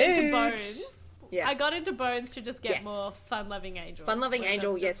why I got into mood. Bones. Yeah. I got into Bones to just get Yes. more fun-loving Angel. Fun-loving Like,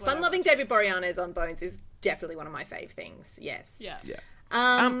 Angel, that's yes. just what I Fun-loving watch. David Boreanaz on Bones is definitely one of my fave things. Yes. Yeah.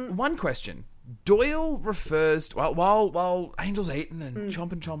 Yeah. One question. Doyle refers while Angel's eating and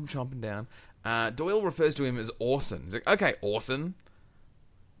chomping down. Doyle refers to him as Orson. He's like, okay, Orson,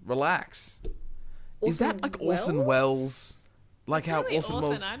 relax. Is that like Orson Welles? Like how really Orson Orson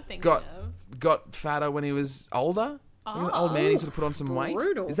Welles I'm thinking got fatter when he was older? When he was an old man, he sort of put on some weight.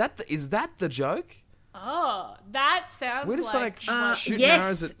 brutal. Is that the joke? Oh, that sounds Where does like... Sonic shoot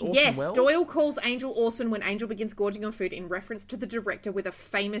arrows at Orson Welles? Doyle calls Angel Orson when Angel begins gorging on food in reference to the director with a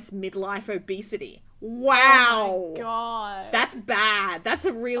famous midlife obesity. Wow. Oh God. That's bad. That's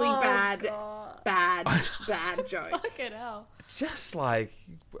a really bad joke. Fucking hell. Just like,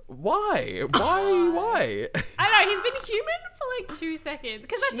 why? Why? I know, he's been human for like 2 seconds.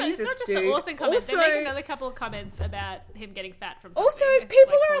 Because it's not Jesus, just dude. the Orson comments. Also- they make another couple of comments about him getting fat from something. Also, I think,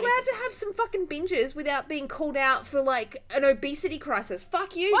 people like, are 20 allowed to something. have some fucking binges without being called out for like an obesity crisis.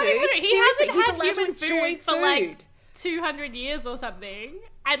 Fuck you, Well, I dude. mean, literally, he Seriously, hasn't he's had allowed human to enjoy food for like 200 years or something.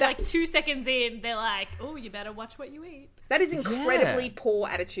 And like That's- 2 seconds in, they're like, oh, you better watch what you eat. That is incredibly Yeah. poor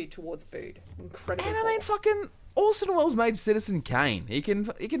attitude towards food. Incredibly And I poor. mean, fucking Orson Welles made Citizen Kane. He can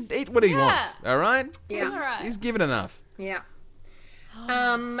eat what he wants. All right. Yeah. All right. He's given enough. Yeah.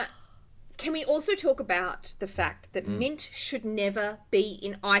 Can we also talk about the fact that mint should never be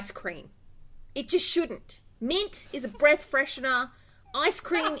in ice cream? It just shouldn't. Mint is a breath freshener. Ice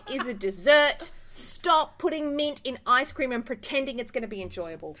cream is a dessert. Stop putting mint in ice cream and pretending it's going to be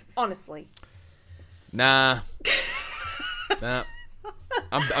enjoyable. Honestly. Nah. Nah.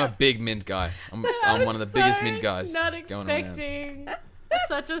 I'm a big mint guy. I'm one of the biggest mint guys Not going around. expecting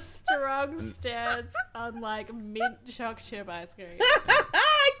such a strong stance on like mint choc chip ice cream.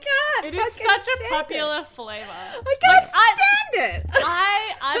 I can't. It is fucking such a stand popular flavor. I can't stand it.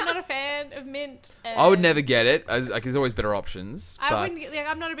 I'm not a fan of mint. I would never get it. Like, there's always better options. But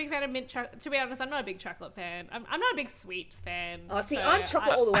I'm not a big fan of mint chocolate. To be honest, I'm not a big chocolate fan. I'm not a big sweets fan. Oh, see, so I'm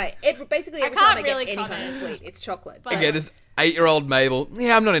chocolate all the way. Basically, I every time can't I get really any kind of comment. sweet, it's chocolate. But- again, as 8-year-old Mabel,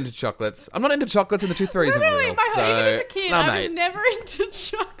 yeah, I'm not into chocolates. I'm not into chocolates, and the Tooth Fairy isn't Literally, real. my whole So, even as a kid, nah, I was mate. never into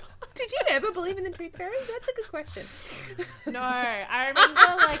chocolate. Did you ever believe in the Tooth Fairy? That's a good question. No, I remember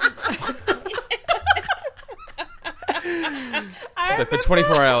like. So for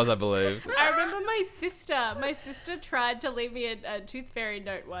 24 hours, I believe. I remember my sister tried to leave me a Tooth Fairy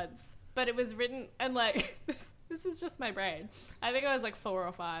note once, but it was written, and like, this is just my brain. I think I was like 4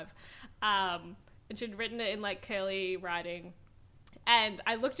 or 5. And she'd written it in like curly writing. And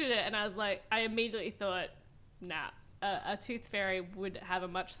I looked at it and I was like, I immediately thought, nah, a tooth fairy would have a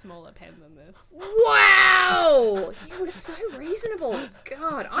much smaller pen than this. Wow! You were so reasonable.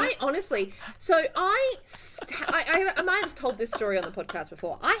 God, I honestly... So I might have told this story on the podcast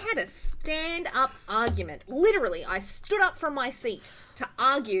before. I had a stand-up argument. Literally, I stood up from my seat to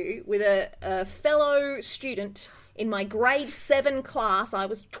argue with a fellow student in my grade 7 class. I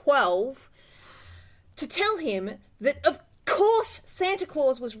was 12. To tell him that, of course, Santa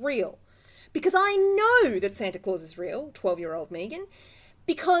Claus was real. Because I know that Santa Claus is real, 12-year-old Megan,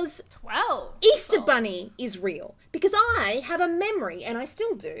 because 12. Easter Bunny is real. Because I have a memory, and I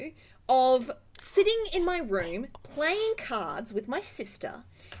still do, of sitting in my room playing cards with my sister,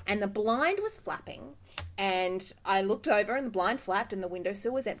 and the blind was flapping, and I looked over and the blind flapped and the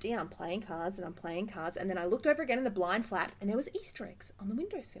windowsill was empty, and I'm playing cards, and then I looked over again and the blind flapped, and there was Easter eggs on the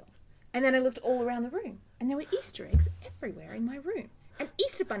windowsill. And then I looked all around the room, and there were Easter eggs everywhere in my room. And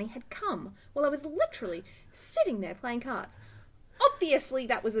Easter Bunny had come while I was literally sitting there playing cards. Obviously,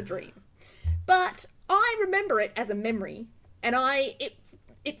 that was a dream. But I remember it as a memory, and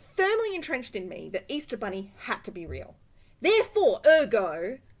it firmly entrenched in me that Easter Bunny had to be real. Therefore,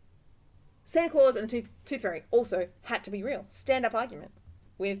 ergo, Santa Claus and the Tooth Fairy also had to be real. Stand-up argument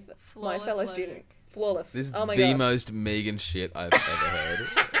with my fellow student. Flawless. This is oh my the God. most Megan shit I've ever heard.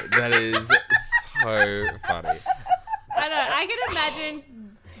 That is so funny. I know. I can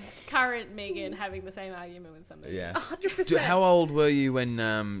imagine current Megan having the same argument with somebody. Yeah. 100%. How old were you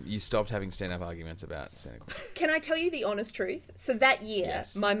when you stopped having stand-up arguments about Santa Claus? Can I tell you the honest truth? So that year,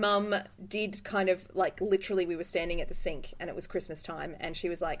 Yes. my mum did kind of like literally we were standing at the sink and it was Christmas time and she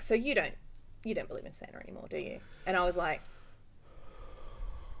was like, "So you don't believe in Santa anymore, do you?" And I was like,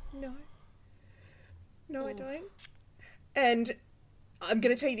 "No. No, I don't." And I'm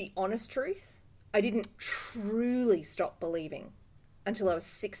going to tell you the honest truth. I didn't truly stop believing until I was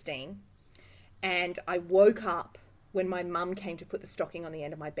 16. And I woke up when my mum came to put the stocking on the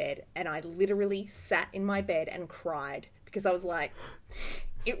end of my bed. And I literally sat in my bed and cried because I was like,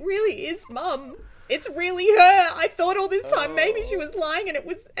 it really is Mum. It's really her. I thought all this time maybe she was lying and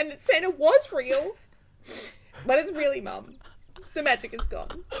that Santa was real. But it's really Mum. The magic is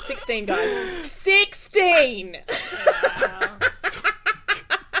gone. 16, guys. 16! Wow.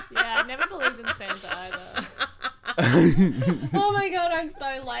 Yeah, I never believed in Santa either. Oh my God, I'm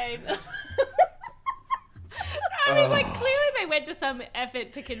so lame. I mean, like, clearly they went to some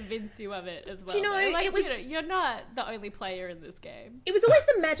effort to convince you of it as well. Do you know, though. Like, it was... you know, you're not the only player in this game. It was always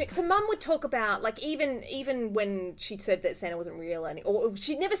the magic. So Mum would talk about, like, even when she said that Santa wasn't real, or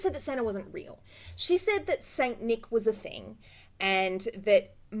she never said that Santa wasn't real. She said that Saint Nick was a thing, and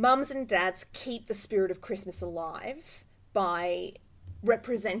that mums and dads keep the spirit of Christmas alive by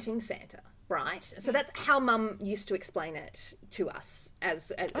representing Santa, right? So that's how Mum used to explain it to us,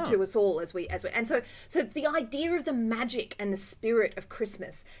 to us all as we, and so the idea of the magic and the spirit of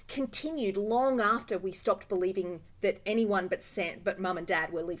Christmas continued long after we stopped believing that anyone but Mum and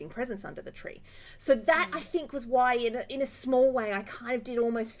Dad were leaving presents under the tree. So that I think was why, in a small way, I kind of did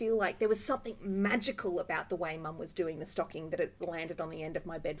almost feel like there was something magical about the way Mum was doing the stocking, that it landed on the end of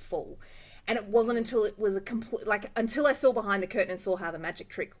my bed full. And it wasn't until it was until I saw behind the curtain and saw how the magic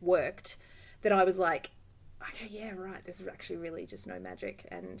trick worked, that I was like, okay, yeah, right, there's actually really just no magic,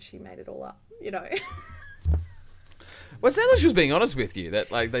 and she made it all up, you know. Well, it sounds like she was being honest with you,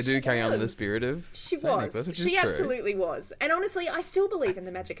 that like they do She carry on in the was. spirit of She Saint was. Nicholas, which She is true. absolutely was. And honestly, I still believe in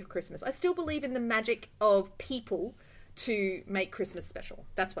the magic of Christmas. I still believe in the magic of people to make Christmas special.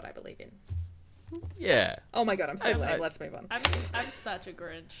 That's what I believe in. Yeah. Oh my God, I'm so lame. Let's move on. I'm such a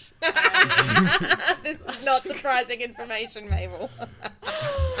Grinch. This is not surprising information, Mabel.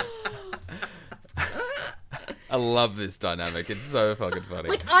 I love this dynamic. It's so fucking funny.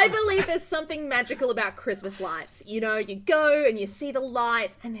 Like, I believe there's something magical about Christmas lights. You know, you go and you see the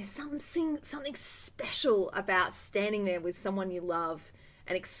lights, and there's something special about standing there with someone you love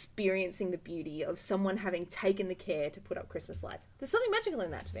and experiencing the beauty of someone having taken the care to put up Christmas lights. There's something magical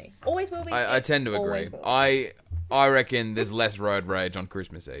in that to me. Always will be. I tend to agree. Always will. I reckon there's less road rage on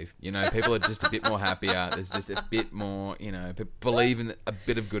Christmas Eve. You know, people are just a bit more happier. There's just a bit more, you know, believe in a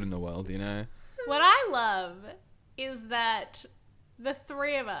bit of good in the world, you know? What I love is that the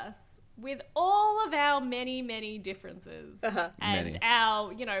three of us, with all of our many, many differences and Many.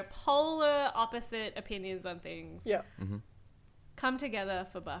 our, you know, polar opposite opinions on things, Yeah. come together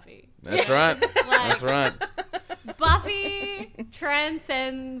for Buffy. That's right. That's right. Buffy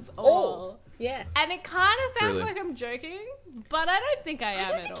transcends all. Yeah. And it kind of sounds Truly. like I'm joking, but I don't think I am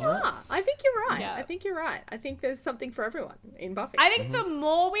I at think all. you are. I think you're right. Yeah. I think you're right. I think there's something for everyone in Buffy. I think the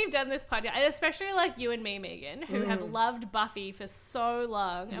more we've done this podcast, and especially like you and me, Megan, who have loved Buffy for so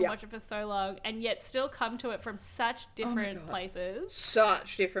long and Yeah. watched it for so long, and yet still come to it from such different places.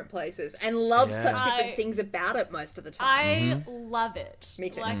 Such different places and love such Yeah. different things about it most of the time. I love it. Me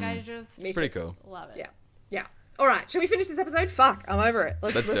too. Like I just It's pretty cool. love it. Yeah. Yeah. All right. Shall we finish this episode? Fuck. I'm over it.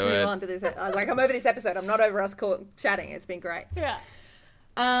 Let's do move it. on to this. Like, I'm over this episode. I'm not over us chatting. It's been great. Yeah.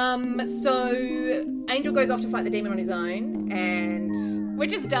 So Angel goes off to fight the demon on his own, and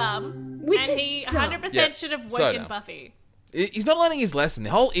Which is dumb. Which and is he dumb. 100% Yeah, should have so woken dumb. Buffy. He's not learning his lesson.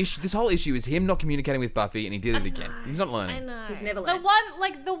 This whole issue is him not communicating with Buffy, and he did it again. He's not learning. I know. He's never the learned.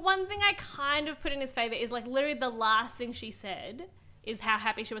 one thing I kind of put in his favor is like literally the last thing she said is how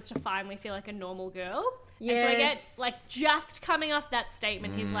happy she was to finally feel like a normal girl. And so I get Yes. like just coming off that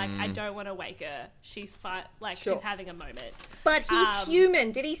statement, he's like, I don't want to wake her. She's fine. Like Sure. she's having a moment. but he's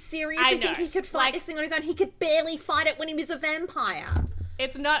human. Did he I seriously know. think he could fight Like- this thing on his own? He could barely fight it when he was a vampire.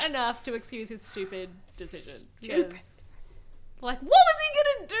 It's not enough to excuse his stupid decision. Stupid. Because, like, what was he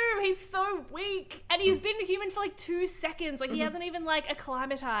gonna do? He's so weak, and he's been human for like 2 seconds. Like he hasn't even like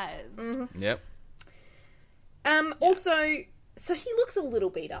acclimatized. Yep. Also, so he looks a little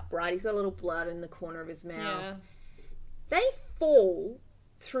beat up, right? He's got a little blood in the corner of his mouth. Yeah. They fall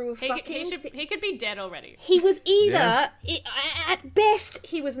through a He, fucking... he could be dead already. He was either, Yeah. at best,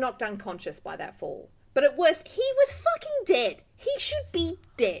 he was knocked unconscious by that fall. But at worst, he was fucking dead. He should be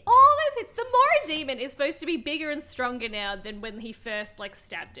dead. All those hits. The Mora demon is supposed to be bigger and stronger now than when he first like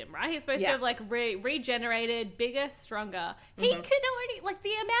stabbed him, right? He's supposed Yeah. to have like regenerated, bigger, stronger. He could already like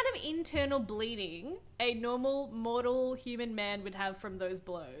the amount of internal bleeding a normal mortal human man would have from those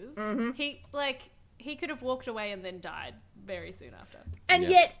blows. He could have walked away and then died very soon after. And Yeah.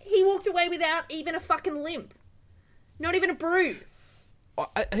 yet, he walked away without even a fucking limp. Not even a bruise.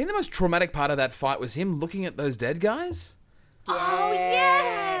 I think the most traumatic part of that fight was him looking at those dead guys. Oh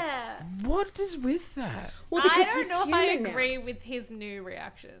yeah. What is with that? Well, I because don't he's know if I human now. agree with his new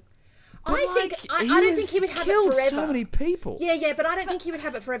reaction. I think Like, I he don't has think he would have it killed forever. so many people. Yeah, but I don't think he would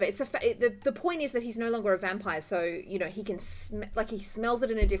have it forever. It's the point is that he's no longer a vampire, so you know he can he smells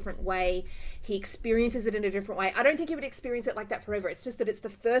it in a different way, he experiences it in a different way. I don't think he would experience it like that forever. It's just that it's the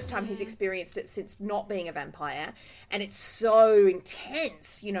first time he's experienced it since not being a vampire, and it's so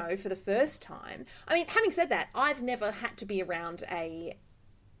intense, you know, for the first time. I mean, having said that, I've never had to be around a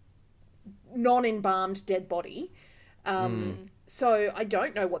non-embalmed dead body. So I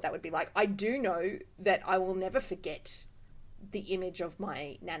don't know what that would be like. I do know that I will never forget the image of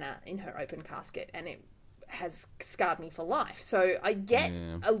my Nana in her open casket, and it has scarred me for life. So I get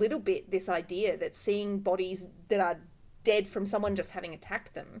a little bit this idea that seeing bodies that are dead from someone just having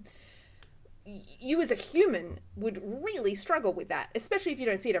attacked them, you as a human would really struggle with that, especially if you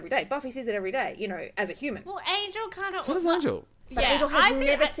don't see it every day. Buffy sees it every day, you know, as a human. Well, Angel kind of. So does Angel. But Angel has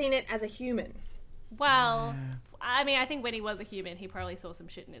never seen it as a human. Well, I mean, I think when he was a human, he probably saw some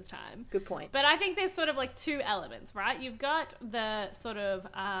shit in his time. Good point. But I think there's sort of like two elements, right? You've got the sort of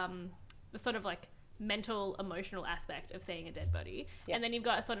like mental, emotional aspect of seeing a dead body, and then you've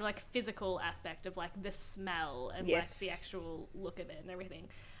got a sort of like physical aspect of like the smell and Yes. like the actual look of it and everything.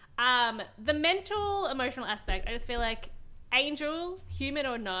 The mental, emotional aspect, I just feel like Angel, human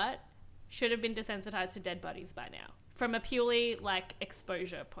or not, should have been desensitized to dead bodies by now. From a purely like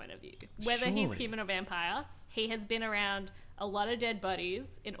exposure point of view, whether he's Surely. human or vampire, he has been around a lot of dead bodies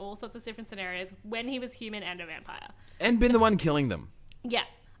in all sorts of different scenarios when he was human and a vampire. And been the one killing them. Yeah,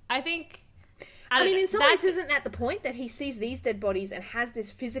 I think. I mean, don't in know, some ways, that's- isn't that the point? That he sees these dead bodies and has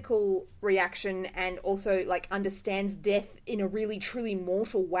this physical reaction and also, like, understands death in a really, truly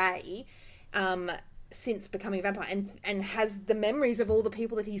mortal way since becoming a vampire and has the memories of all the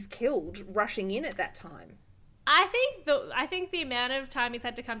people that he's killed rushing in at that time. I think the amount of time he's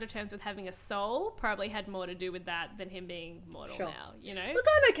had to come to terms with having a soul probably had more to do with that than him being mortal Sure. now, you know? Look,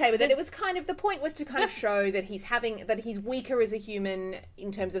 I'm okay with it. It was kind of, the point was to kind of show that he's weaker as a human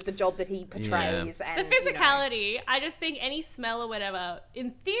in terms of the job that he portrays. The And, physicality, I just think any smell or whatever,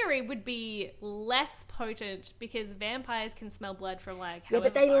 in theory, would be less potent because vampires can smell blood from like. Yeah,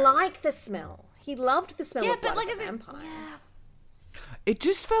 but however they far- like the smell. He loved the smell Yeah, of blood but like, as a is it? vampire. Yeah. It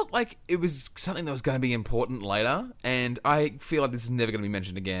just felt like it was something that was going to be important later, and I feel like this is never going to be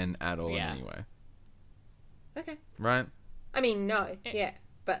mentioned again at all Yeah. in any way. Okay. Right? I mean, no, yeah,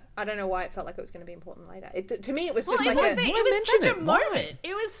 but I don't know why it felt like it was going to be important later. To me, it was Well, just it like was, a... it Why was mention such a it? Why? moment.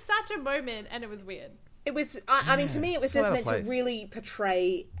 It was such a moment, and it was weird. It was, I mean, to me, it was just out of meant to place. really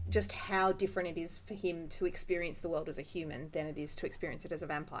portray just how different it is for him to experience the world as a human than it is to experience it as a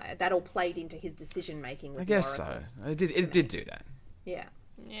vampire. That all played into his decision making. I guess so. It did do that. Yeah.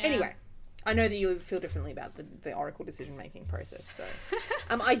 Yeah. Anyway, I know that you feel differently about the Oracle decision making process. So,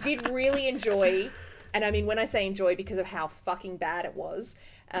 I did really enjoy, and I mean when I say enjoy because of how fucking bad it was.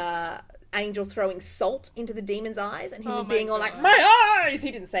 Angel throwing salt into the demon's eyes and him Oh my being all like, God. my eyes!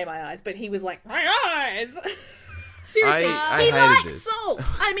 He didn't say my eyes, but he was like, my eyes! Seriously, I he hated likes this. salt!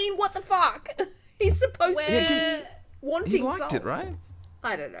 I mean, what the fuck? He's supposed to Where- be wanting He liked salt. it, right?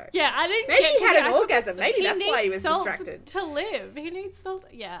 I don't know. Yeah, I didn't. Maybe get, he had an I thought orgasm. this- Maybe that's why he needs was salt distracted. to live. He needs salt.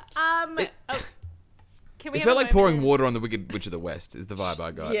 Yeah. Can we? It have felt a like pouring moment? water on the Wicked Witch of the West. Is the vibe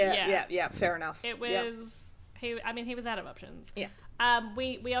I got. Yeah, fair enough. It was. Yeah. He was out of options. Yeah.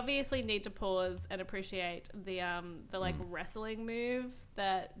 We obviously need to pause and appreciate the like wrestling move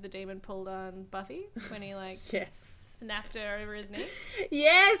that the demon pulled on Buffy when he like Yes. snapped her over his knee.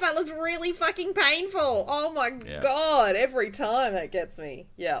 Yes, that looked really fucking painful. Oh my Yeah. god, every time that gets me.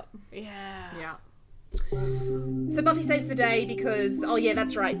 Yeah. Yeah. Yeah. So Buffy saves the day because, oh yeah,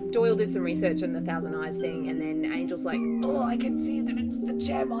 that's right, Doyle did some research on the Thousand Eyes thing, and then Angel's like, oh, I can see that it's the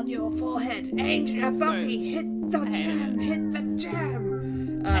gem on your forehead. Buffy, hit the gem, hit the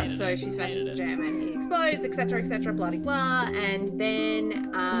gem. So she smashes the gem and he explodes, etc., blah, blah, and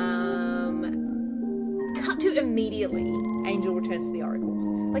then, cut to immediately, Angel returns to the Oracles.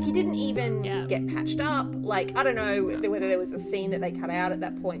 Like, he didn't even get patched up. Like, I don't know whether there was a scene that they cut out at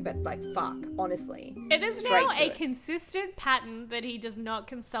that point, but, like, fuck, honestly. It is Straight now to a it. consistent pattern that he does not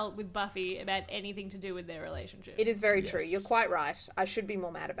consult with Buffy about anything to do with their relationship. It is very true. Yes. You're quite right. I should be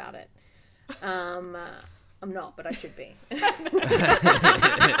more mad about it. I'm not, but I should be.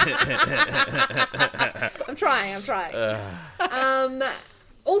 I'm trying.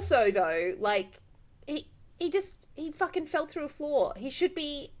 Also, though, like, he fucking fell through a floor. He should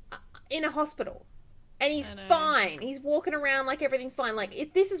be in a hospital. And he's I know. fine. He's walking around like everything's fine. Like,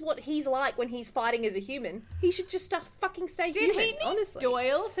 if this is what he's like when he's fighting as a human, he should just fucking stay Did human, he need honestly.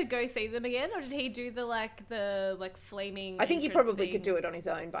 Doyle to go see them again, or did he do the flaming? I think he entrance probably thing? could do it on his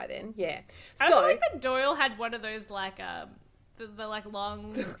own by then, yeah. I So, feel like that Doyle had one of those like the like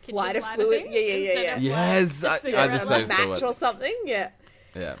long kitchen Lighter fluid? things Yeah. instead of, Yes, like, I a cigarette. just a saved the match word. or something, yeah.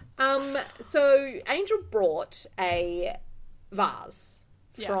 Yeah. So Angel brought a vase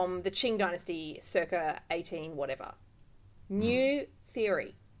Yeah. from the Qing dynasty circa 18 whatever. New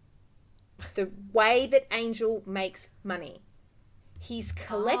theory. The way that Angel makes money. He's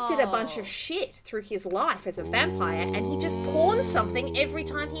collected a bunch of shit through his life as a vampire and he just pawns something every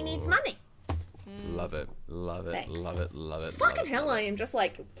time he needs money. Love it. Love it. Thanks. Love it. Love it. Fucking love it, hell, love I it. am just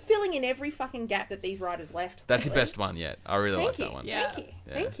like filling in every fucking gap that these writers left. That's your lately. best one yet. I really like Thank you. that one. Yeah. Thank you.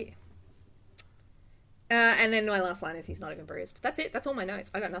 Yeah. Thank you. And then my last line is he's not even bruised. That's it. That's all my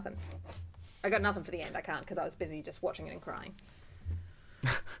notes. I got nothing. I got nothing for the end. I can't because I was busy just watching it and crying. Do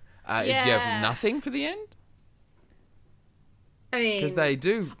you Yeah. have nothing for the end? I mean, Because they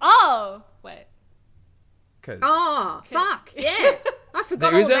do. Oh wait. Cause oh fuck yeah! I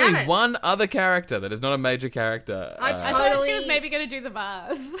forgot there is all about only it. one other character that is not a major character. I I thought Totally- she was maybe going to do the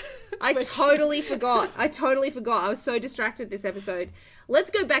vase. I totally forgot. I was so distracted this episode. Let's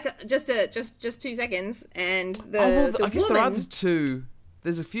go back just 2 seconds and the I guess there are woman. the two.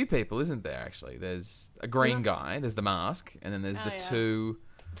 There's a few people, isn't there? Actually, there's a green Mask. guy. There's the mask, and then there's Oh, the yeah. two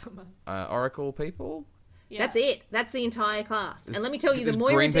Oracle people. Yeah. That's it. That's the entire cast. And let me tell you, the There's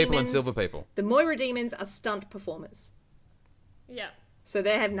Moira green demons, people and silver people. The Moira demons are stunt performers, Yeah. so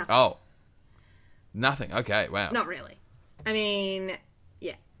they have nothing. Oh, nothing. Okay, wow. Not really. I mean,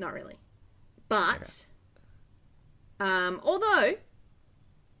 yeah, not really. But, although,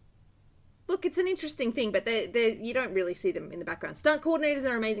 look, it's an interesting thing, but they you don't really see them in the background. Stunt coordinators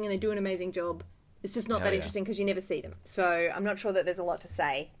are amazing and they do an amazing job. It's just not Hell that yeah. interesting because you never see them. So I'm not sure that there's a lot to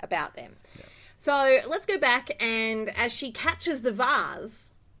say about them. So let's go back and as she catches the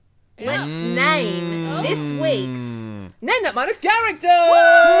vase, let's name this week's Name That Minor Character!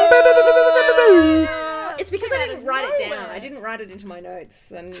 It's because I didn't write it down. I didn't write it into my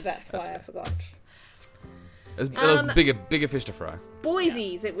notes, and that's why I forgot. There's bigger fish to fry.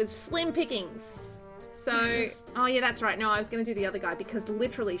 Boise's, it was Slim Pickings. So, oh yeah, that's right. No, I was going to do the other guy because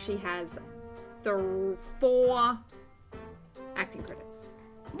literally she has 4 acting credits.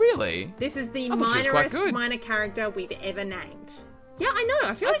 Really? This is the I thought she was quite minorest good. minor character we've ever named. Yeah, I know.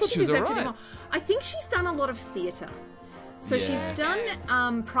 I feel like thought she she was deserved to be alright. more. I think she's done a lot of theatre. So Yeah. she's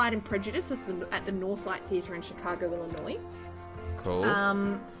done Pride and Prejudice at the Northlight Theatre in Chicago, Illinois. Cool.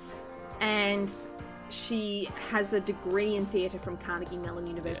 And she has a degree in theatre from Carnegie Mellon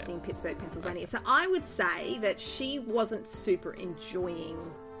University in Pittsburgh, Pennsylvania. So I would say that she wasn't super enjoying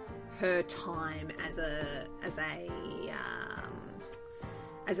her time as a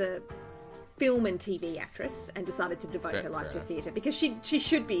film and TV actress, and decided to devote her life to theatre, because she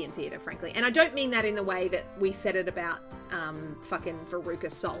should be in theatre, frankly. And I don't mean that in the way that we said it about fucking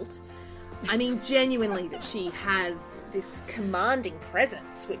Veruca Salt. I mean genuinely that she has this commanding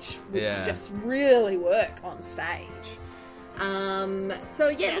presence which would just really work on stage. So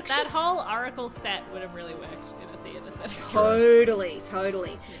yeah, look, that whole Oracle set would have really worked in a theatre setting. Totally.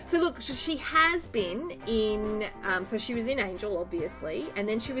 So look, she has been in, so she was in Angel, obviously, and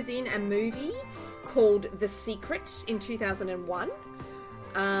then she was in a movie called The Secret in 2001,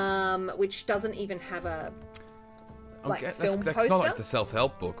 which doesn't even have a film that's poster. not like the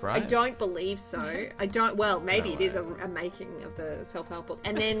self-help book, right? I don't believe so. Well, maybe it is a making of the self-help book.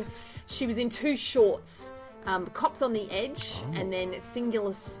 And then she was in 2 shorts, Cops on the Edge, and then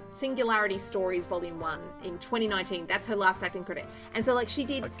Singularity Stories Volume 1 in 2019. That's her last acting credit. And so, like, she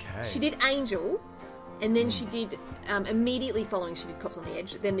did Angel, and then she did, immediately following, she did Cops on the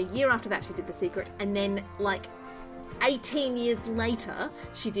Edge. Then the year after that, she did The Secret. And then, like, 18 years later,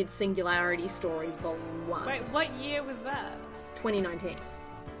 she did Singularity Stories Volume 1. Wait, what year was that? 2019.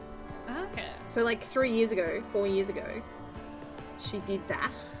 Okay. So, like, 4 years ago, she did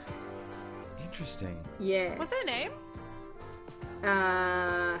that. Interesting. Yeah. What's her name?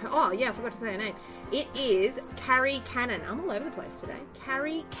 I forgot to say her name. It is Carrie Cannon. I'm all over the place today.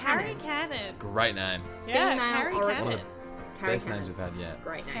 Carrie Cannon. Great name. Yeah, Female Carrie Oracle. Cannon. Carrie Best Cannon. names we've had yet.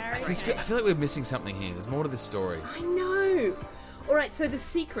 Great name. Carrie I feel like we're missing something here. There's more to this story. I know. All right, so The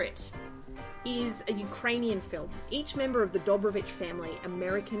Secret is a Ukrainian film. Each member of the Dobrovich family,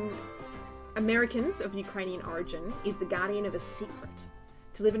 Americans of Ukrainian origin, is the guardian of a secret.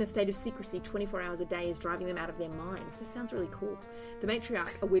 To live in a state of secrecy 24 hours a day is driving them out of their minds. This sounds really cool. The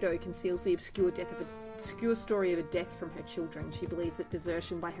matriarch, a widow, conceals the obscure story of a death from her children. She believes that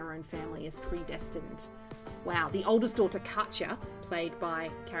desertion by her own family is predestined. Wow. The oldest daughter, Katya, played by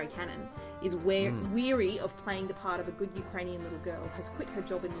Carrie Cannon, is weary of playing the part of a good Ukrainian little girl, has quit her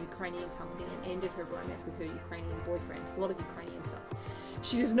job in the Ukrainian company and ended her romance with her Ukrainian boyfriend. It's a lot of Ukrainian stuff.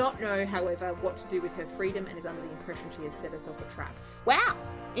 She does not know, however, what to do with her freedom and is under the impression she has set herself a trap. Wow!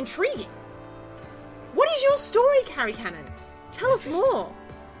 Intriguing! What is your story, Carrie Cannon? Tell us more!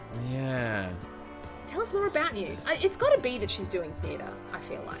 Yeah. Tell us more about you. It's got to be that she's doing theatre, I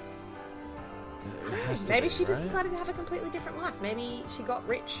feel like. It has to Maybe be, she just right? decided to have a completely different life. Maybe she got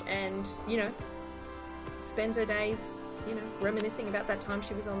rich and, spends her days, reminiscing about that time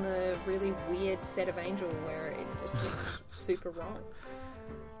she was on the really weird set of Angel where it just looked super wrong.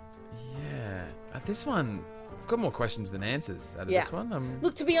 Yeah. This one, I've got more questions than answers out of this one.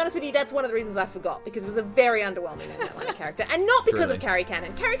 Look, to be honest with you, that's one of the reasons I forgot, because it was a very underwhelming Atlanta character. And not because of Carrie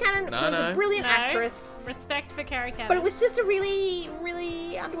Cannon. Carrie Cannon was a brilliant actress. Respect for Carrie Cannon. But it was just a really,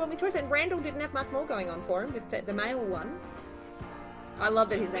 really underwhelming choice. And Randall didn't have much more going on for him, the male one. I love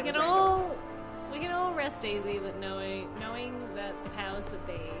that his name is Randall. We can all rest easy that knowing that the powers that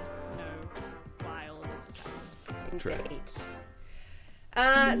be know why all of this has happened. Indeed.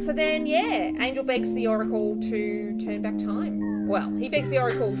 So then, Angel begs the Oracle to turn back time. Well, he begs the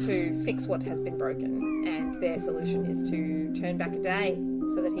Oracle to fix what has been broken, and their solution is to turn back a day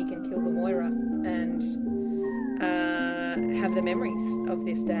so that he can kill the Moira and have the memories of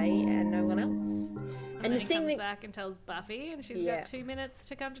this day and no one else. And then he comes back and tells Buffy, and she's got 2 minutes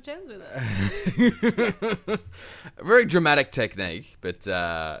to come to terms with it. A very dramatic technique, but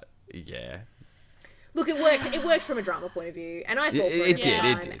yeah. Look, it worked. It worked from a drama point of view, and I thought it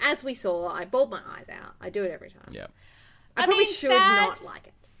did. As we saw, I bawled my eyes out. I do it every time. Yeah. I probably should not like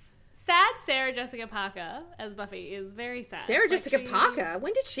it. Sad Sarah Jessica Parker as Buffy is very sad. Sarah Jessica Parker?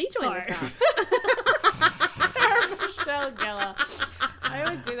 When did she join the cast? Sarah Michelle Gellar. I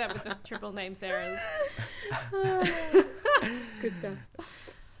always do that with the triple name Sarahs. Good stuff.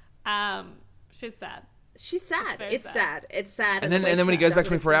 She's sad. She's sad. It's sad. It's sad. And then when he goes back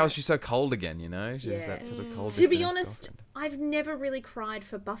 24 hours, she's so cold again, She's that sort of cold. To be honest, I've never really cried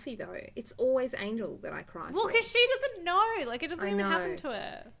for Buffy, though. It's always Angel that I cry for. Well, because she doesn't know. Like, it doesn't even happen to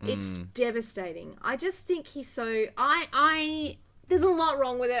her. It's devastating. I just think he's so... There's a lot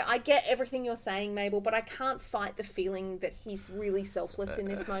wrong with it. I get everything you're saying, Mabel, but I can't fight the feeling that he's really selfless in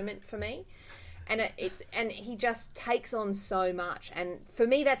this moment for me. And he just takes on so much. And for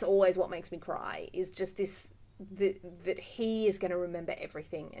me, that's always what makes me cry, is just this... That he is going to remember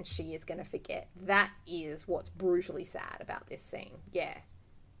everything and she is going to forget. That is what's brutally sad about this scene. Yeah.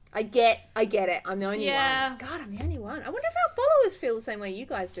 I get it. I'm the only Yeah. one. God, I'm the only one. I wonder if our followers feel the same way you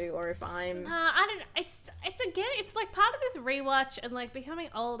guys do, or if I'm... I don't know. It's again, it's like part of this rewatch and like becoming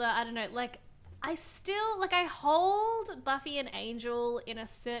older. I don't know. Like, I still, like, I hold Buffy and Angel in a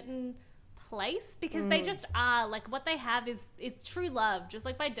certain place because they just are, like, what they have is true love. Just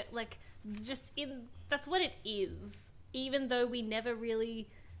like that's what it is. Even though they never really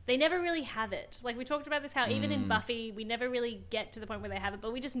have it. Like, we talked about this, how even in Buffy, we never really get to the point where they have it,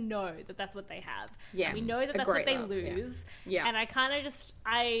 but we just know that that's what they have. Yeah. And we know that A that's what great they love, lose. Yeah. And I kind of just,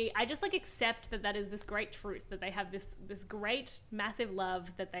 I just, like, accept that is this great truth, that they have this great, massive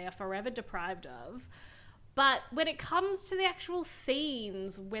love that they are forever deprived of. But when it comes to the actual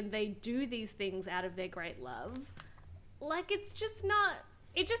scenes, when they do these things out of their great love, like, it's just not...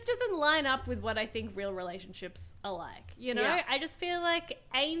 It just doesn't line up with what I think real relationships are like, you know? Yeah. I just feel like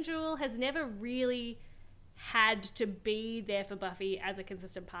Angel has never really had to be there for Buffy as a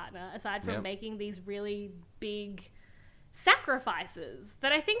consistent partner, aside from making these really big sacrifices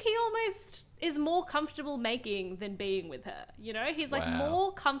that I think he almost is more comfortable making than being with her, you know? He's like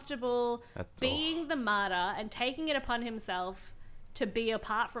more comfortable being the martyr and taking it upon himself to be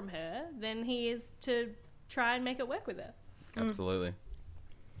apart from her than he is to try and make it work with her. Absolutely.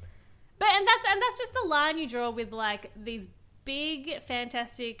 But and that's just the line you draw with like these big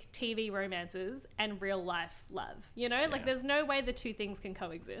fantastic TV romances and real life love. You know, like there's no way the two things can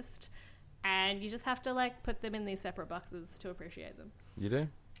coexist, and you just have to like put them in these separate boxes to appreciate them. You do?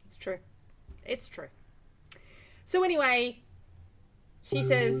 It's true. It's true. So anyway, she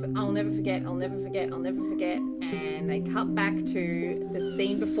says, "I'll never forget, I'll never forget, I'll never forget." And they cut back to the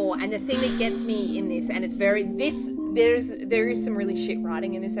scene before. And the thing that gets me in this, and it's very there is some really shit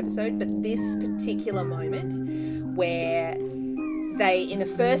writing in this episode, but this particular moment where they, in the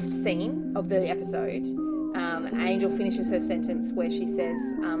first scene of the episode, an Angel finishes her sentence where she says,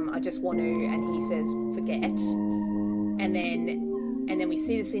 "I just want to," and he says, "Forget." And then we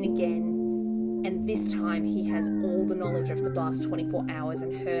see the scene again. And this time he has all the knowledge of the last 24 hours,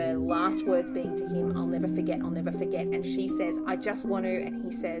 and her last words being to him, "I'll never forget, I'll never forget." And she says, "I just want to," and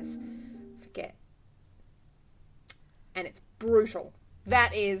he says, "Forget." And it's brutal.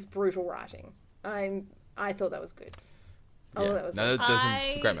 That is brutal writing. I thought that was good. I thought that was good. There's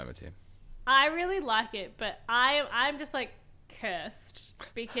some great moments here. I really like it, but I'm just like cursed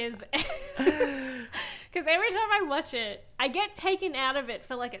because every time I watch it, I get taken out of it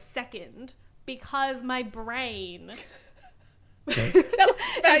for like a second. Because my brain... Tell us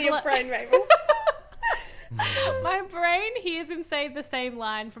about your brain, Mabel. My brain hears him say the same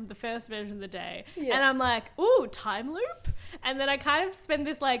line from the first version of the day. Yeah. And I'm like, ooh, time loop? And then I kind of spend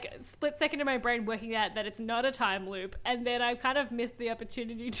this like split second in my brain working out that it's not a time loop. And then I kind of miss the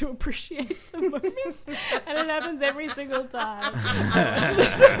opportunity to appreciate the moment. And it happens every single time.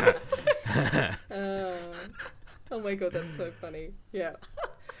 Oh my god, that's so funny. Yeah.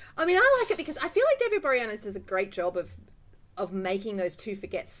 I mean, I like it because I feel like David Boreanaz does a great job of making those two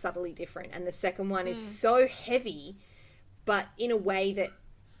forgets subtly different. And the second one is so heavy, but in a way that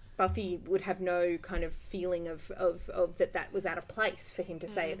Buffy would have no kind of feeling of that was out of place for him to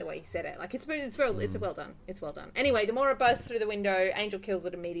say it the way he said it. Like, it's well done. It's well done. Anyway, the Mora bursts through the window. Angel kills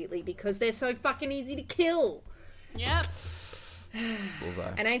it immediately because they're so fucking easy to kill. Yep.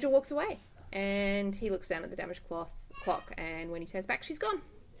 Bullseye. And Angel walks away. And he looks down at the damaged clock, and when he turns back, she's gone.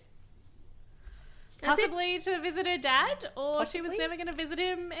 That's Possibly to visit her dad, or Possibly. she was never going to visit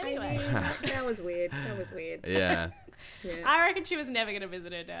him anyway. That was weird. Yeah. Yeah. I reckon she was never going to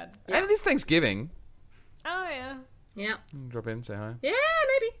visit her dad. And it is Thanksgiving. Oh, yeah. Yeah. Drop in, say hi. Yeah,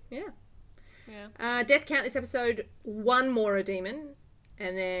 maybe. Yeah. Death count this episode, 1 Mora demon,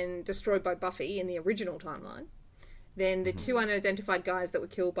 and then destroyed by Buffy in the original timeline. Then the 2 unidentified guys that were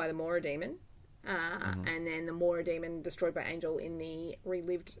killed by the Mora demon. And then the Mora demon destroyed by Angel in the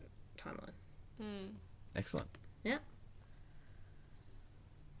relived timeline. Excellent. Yeah.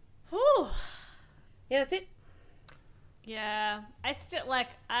 Whew. Yeah, that's it. Yeah.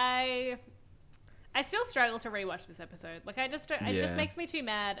 I still struggle to rewatch this episode. Like, I just don't, it just makes me too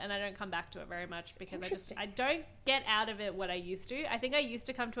mad, and I don't come back to it very much because I don't get out of it what I used to. I think I used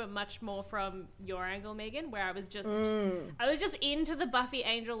to come to it much more from your angle, Megan, where I was just into the Buffy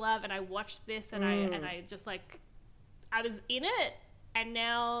Angel love, and I watched this and I just like, I was in it, and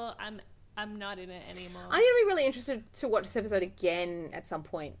now I'm not in it anymore. I'm going to be really interested to watch this episode again at some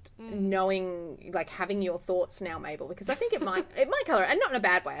point, knowing, like, having your thoughts now, Mabel, because I think it might colour, and not in a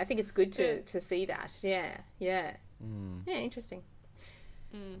bad way. I think it's good to see that. Yeah. Yeah, interesting.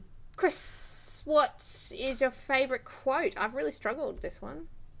 Chris, what is your favourite quote? I've really struggled with this one.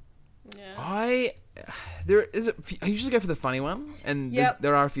 Yeah. I usually go for the funny one, and Yep.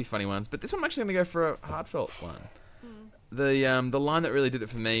 there are a few funny ones, but this one I'm actually going to go for a heartfelt one. The line that really did it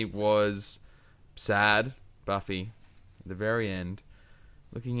for me was sad Buffy at the very end,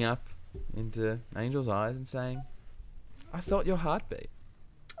 looking up into Angel's eyes and saying, "I felt your heartbeat."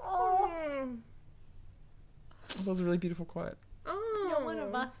 Oh. That was a really beautiful quote. You're one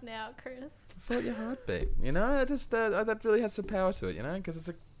of us now, Chris. I felt your heartbeat. You know, that really had some power to it. You know, because it's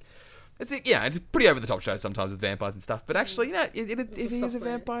a pretty over the top show sometimes with vampires and stuff. But actually, you know, it is a soft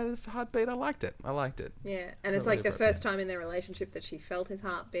vampire heartbeat. I liked it. Yeah, and it's Really like the appropriate. first time in their relationship that she felt his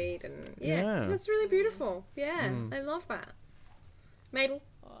heartbeat, and Yeah. that's really beautiful. Yeah, I love that. Mabel,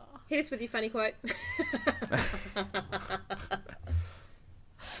 Oh. hit us with your funny quote.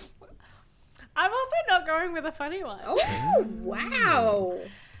 I'm also not going with a funny one. Oh, wow.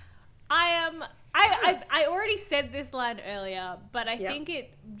 I already said this line earlier, but I Yep. think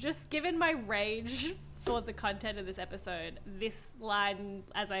it, just given my rage for the content of this episode, this line,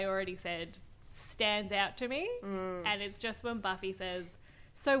 as I already said, stands out to me. And it's just when Buffy says,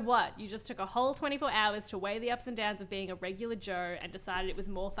 "So what? You just took a whole 24 hours to weigh the ups and downs of being a regular Joe and decided it was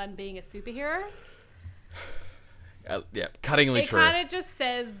more fun being a superhero?" Yeah, cuttingly It true. kind of just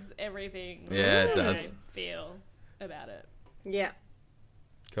says everything Yeah, it that does. I feel about it. Yeah.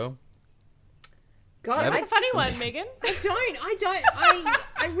 Cool. God, Mabel? It's a funny one, Megan.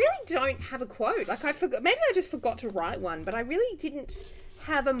 I really don't have a quote. Like, I forgot, maybe I just forgot to write one, but I really didn't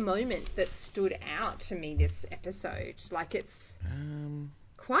have a moment that stood out to me this episode. Like, it's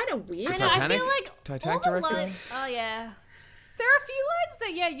quite a weird. I know, I Titanic? feel like Titanic all the director? lines. Oh yeah, there are a few lines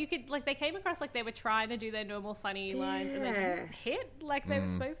that you could, like, they came across like they were trying to do their normal funny lines and they didn't hit like they were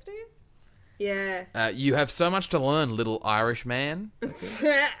supposed to. Yeah. You have so much to learn, little Irish man. I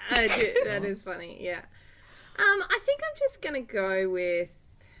do. That is funny. Yeah. I think I'm just gonna go with.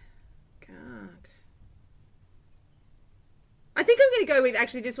 God. I think I'm gonna go with.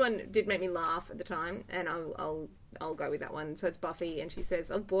 Actually, this one did make me laugh at the time, and I'll go with that one. So it's Buffy, and she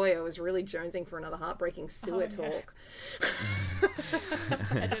says, "Oh boy, I was really jonesing for another heartbreaking sewer yeah. talk."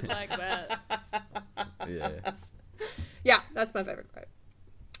 I did like that. Yeah. Yeah, that's my favorite quote.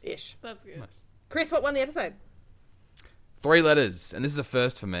 Ish. That's good. Nice. Chris, what won the episode? 3 letters, and this is a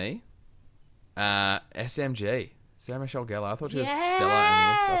first for me. SMG. Sarah Michelle Gellar. I thought she was stellar in this.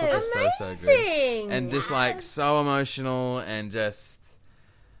 I thought she was so good. Amazing. And just like so emotional and just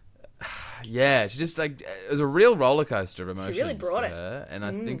yeah, she just like it was a real roller coaster of emotions. really brought to it. her, and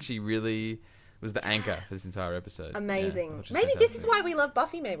I think she really was the anchor for this entire episode. Amazing. Yeah, I thought she was Maybe this is fantastic. why we love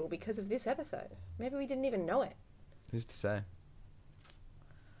Buffy, Mabel, because of this episode. Maybe we didn't even know it. Who's to say?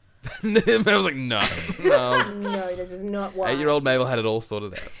 I was like, no. No, this is not why. 8-year-old Mabel had it all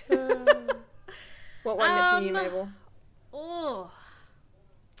sorted out. What won it for you, Mabel? Oh,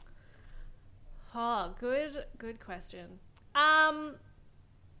 good question.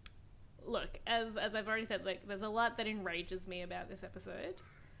 Look, as I've already said, like, there's a lot that enrages me about this episode.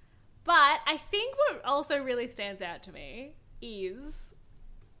 But I think what also really stands out to me is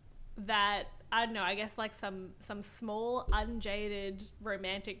that, I don't know, I guess like some small, unjaded,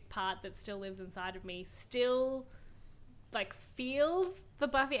 romantic part that still lives inside of me still, like, feels the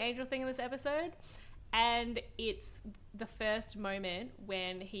Buffy Angel thing in this episode. And it's the first moment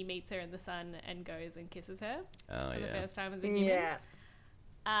when he meets her in the sun and goes and kisses her Oh for the yeah. first time as a human. Yeah.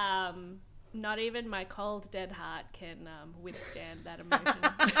 Not even my cold, dead heart can withstand that emotion.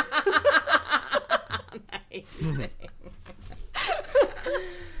 Amazing.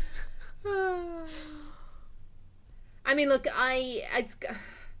 I mean, look,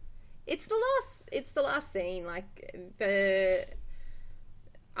 it's the last scene. Like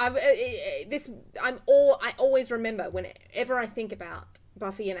I always remember whenever I think about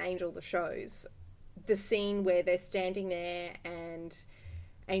Buffy and Angel, the shows, the scene where they're standing there and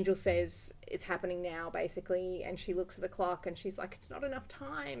Angel says it's happening now, basically, and she looks at the clock and she's like, it's not enough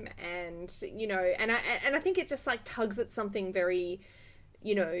time, and you know, and I think it just like tugs at something very,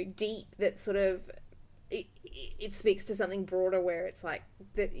 you know, deep, that sort of it speaks to something broader, where it's like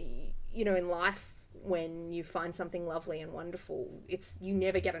that, you know, in life, when you find something lovely and wonderful, it's, you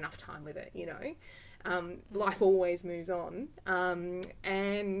never get enough time with it, you know. Life always moves on,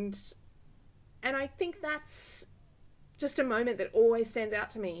 and I think that's just a moment that always stands out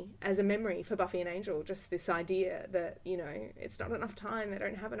to me as a memory for Buffy and Angel. Just this idea that, you know, it's not enough time. They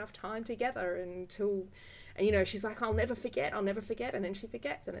don't have enough time together until, and, you know, she's like, I'll never forget. And then she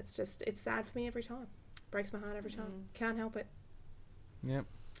forgets. And it's just, it's sad for me every time. Breaks my heart every time. Can't help it. Yep.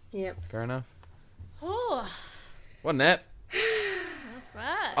 Yep. Fair enough. Oh, Wasn't it? what's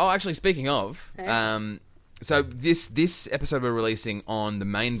that? Oh, actually, speaking of, Hey. So this episode we're releasing on the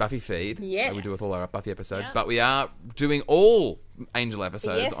main Buffy feed. Yes. Like we do with all our Buffy episodes. Yeah. But we are doing all Angel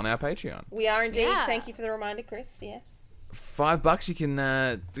episodes Yes. on our Patreon. We are indeed. Yeah. Thank you for the reminder, Chris. Yes. $5, you can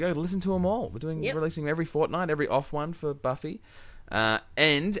go listen to them all. We're Yep. releasing every fortnight, every off one for Buffy.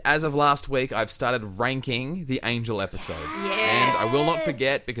 And as of last week, I've started ranking the Angel episodes. Yes. And I will not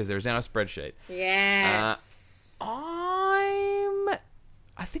forget because there is now a spreadsheet. Yes.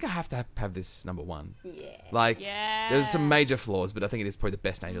 I think I have to have this number one. Yeah. Like, Yeah. there's some major flaws, but I think it is probably the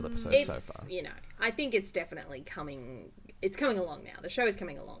best Angel episode so far. You know, I think it's definitely coming. It's coming along now. The show is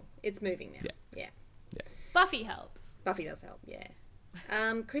coming along. It's moving now. Yeah. Buffy helps. Buffy does help. Yeah.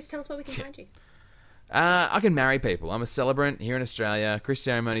 Chris, tell us where we can find you. I can marry people. I'm a celebrant here in Australia.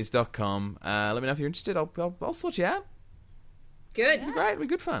 ChrisCeremonies.com. Let me know if you're interested. I'll sort you out. Good. Great. We're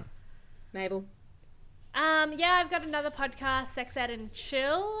good fun. Mabel. Yeah, I've got another podcast, Sex Ed and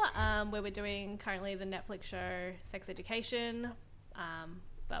Chill, where we're doing currently the Netflix show Sex Education,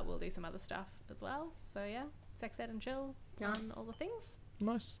 but we'll do some other stuff as well. So yeah, Sex Ed and Chill Nice. on all the things.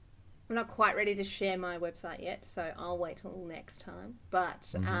 Nice. I'm not quite ready to share my website yet, so I'll wait till next time.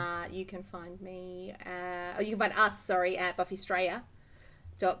 But you can find me, or you can find us, at Buffy Straya.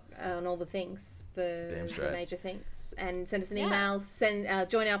 On all the things, the major things, and send us an email.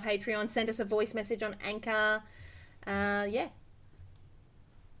 Join our Patreon. Send us a voice message on Anchor.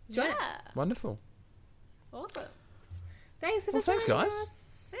 Join us. Wonderful. Awesome. Thanks for Well, thanks, joining guys.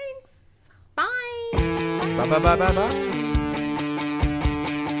 us. Thanks. Bye. Bye.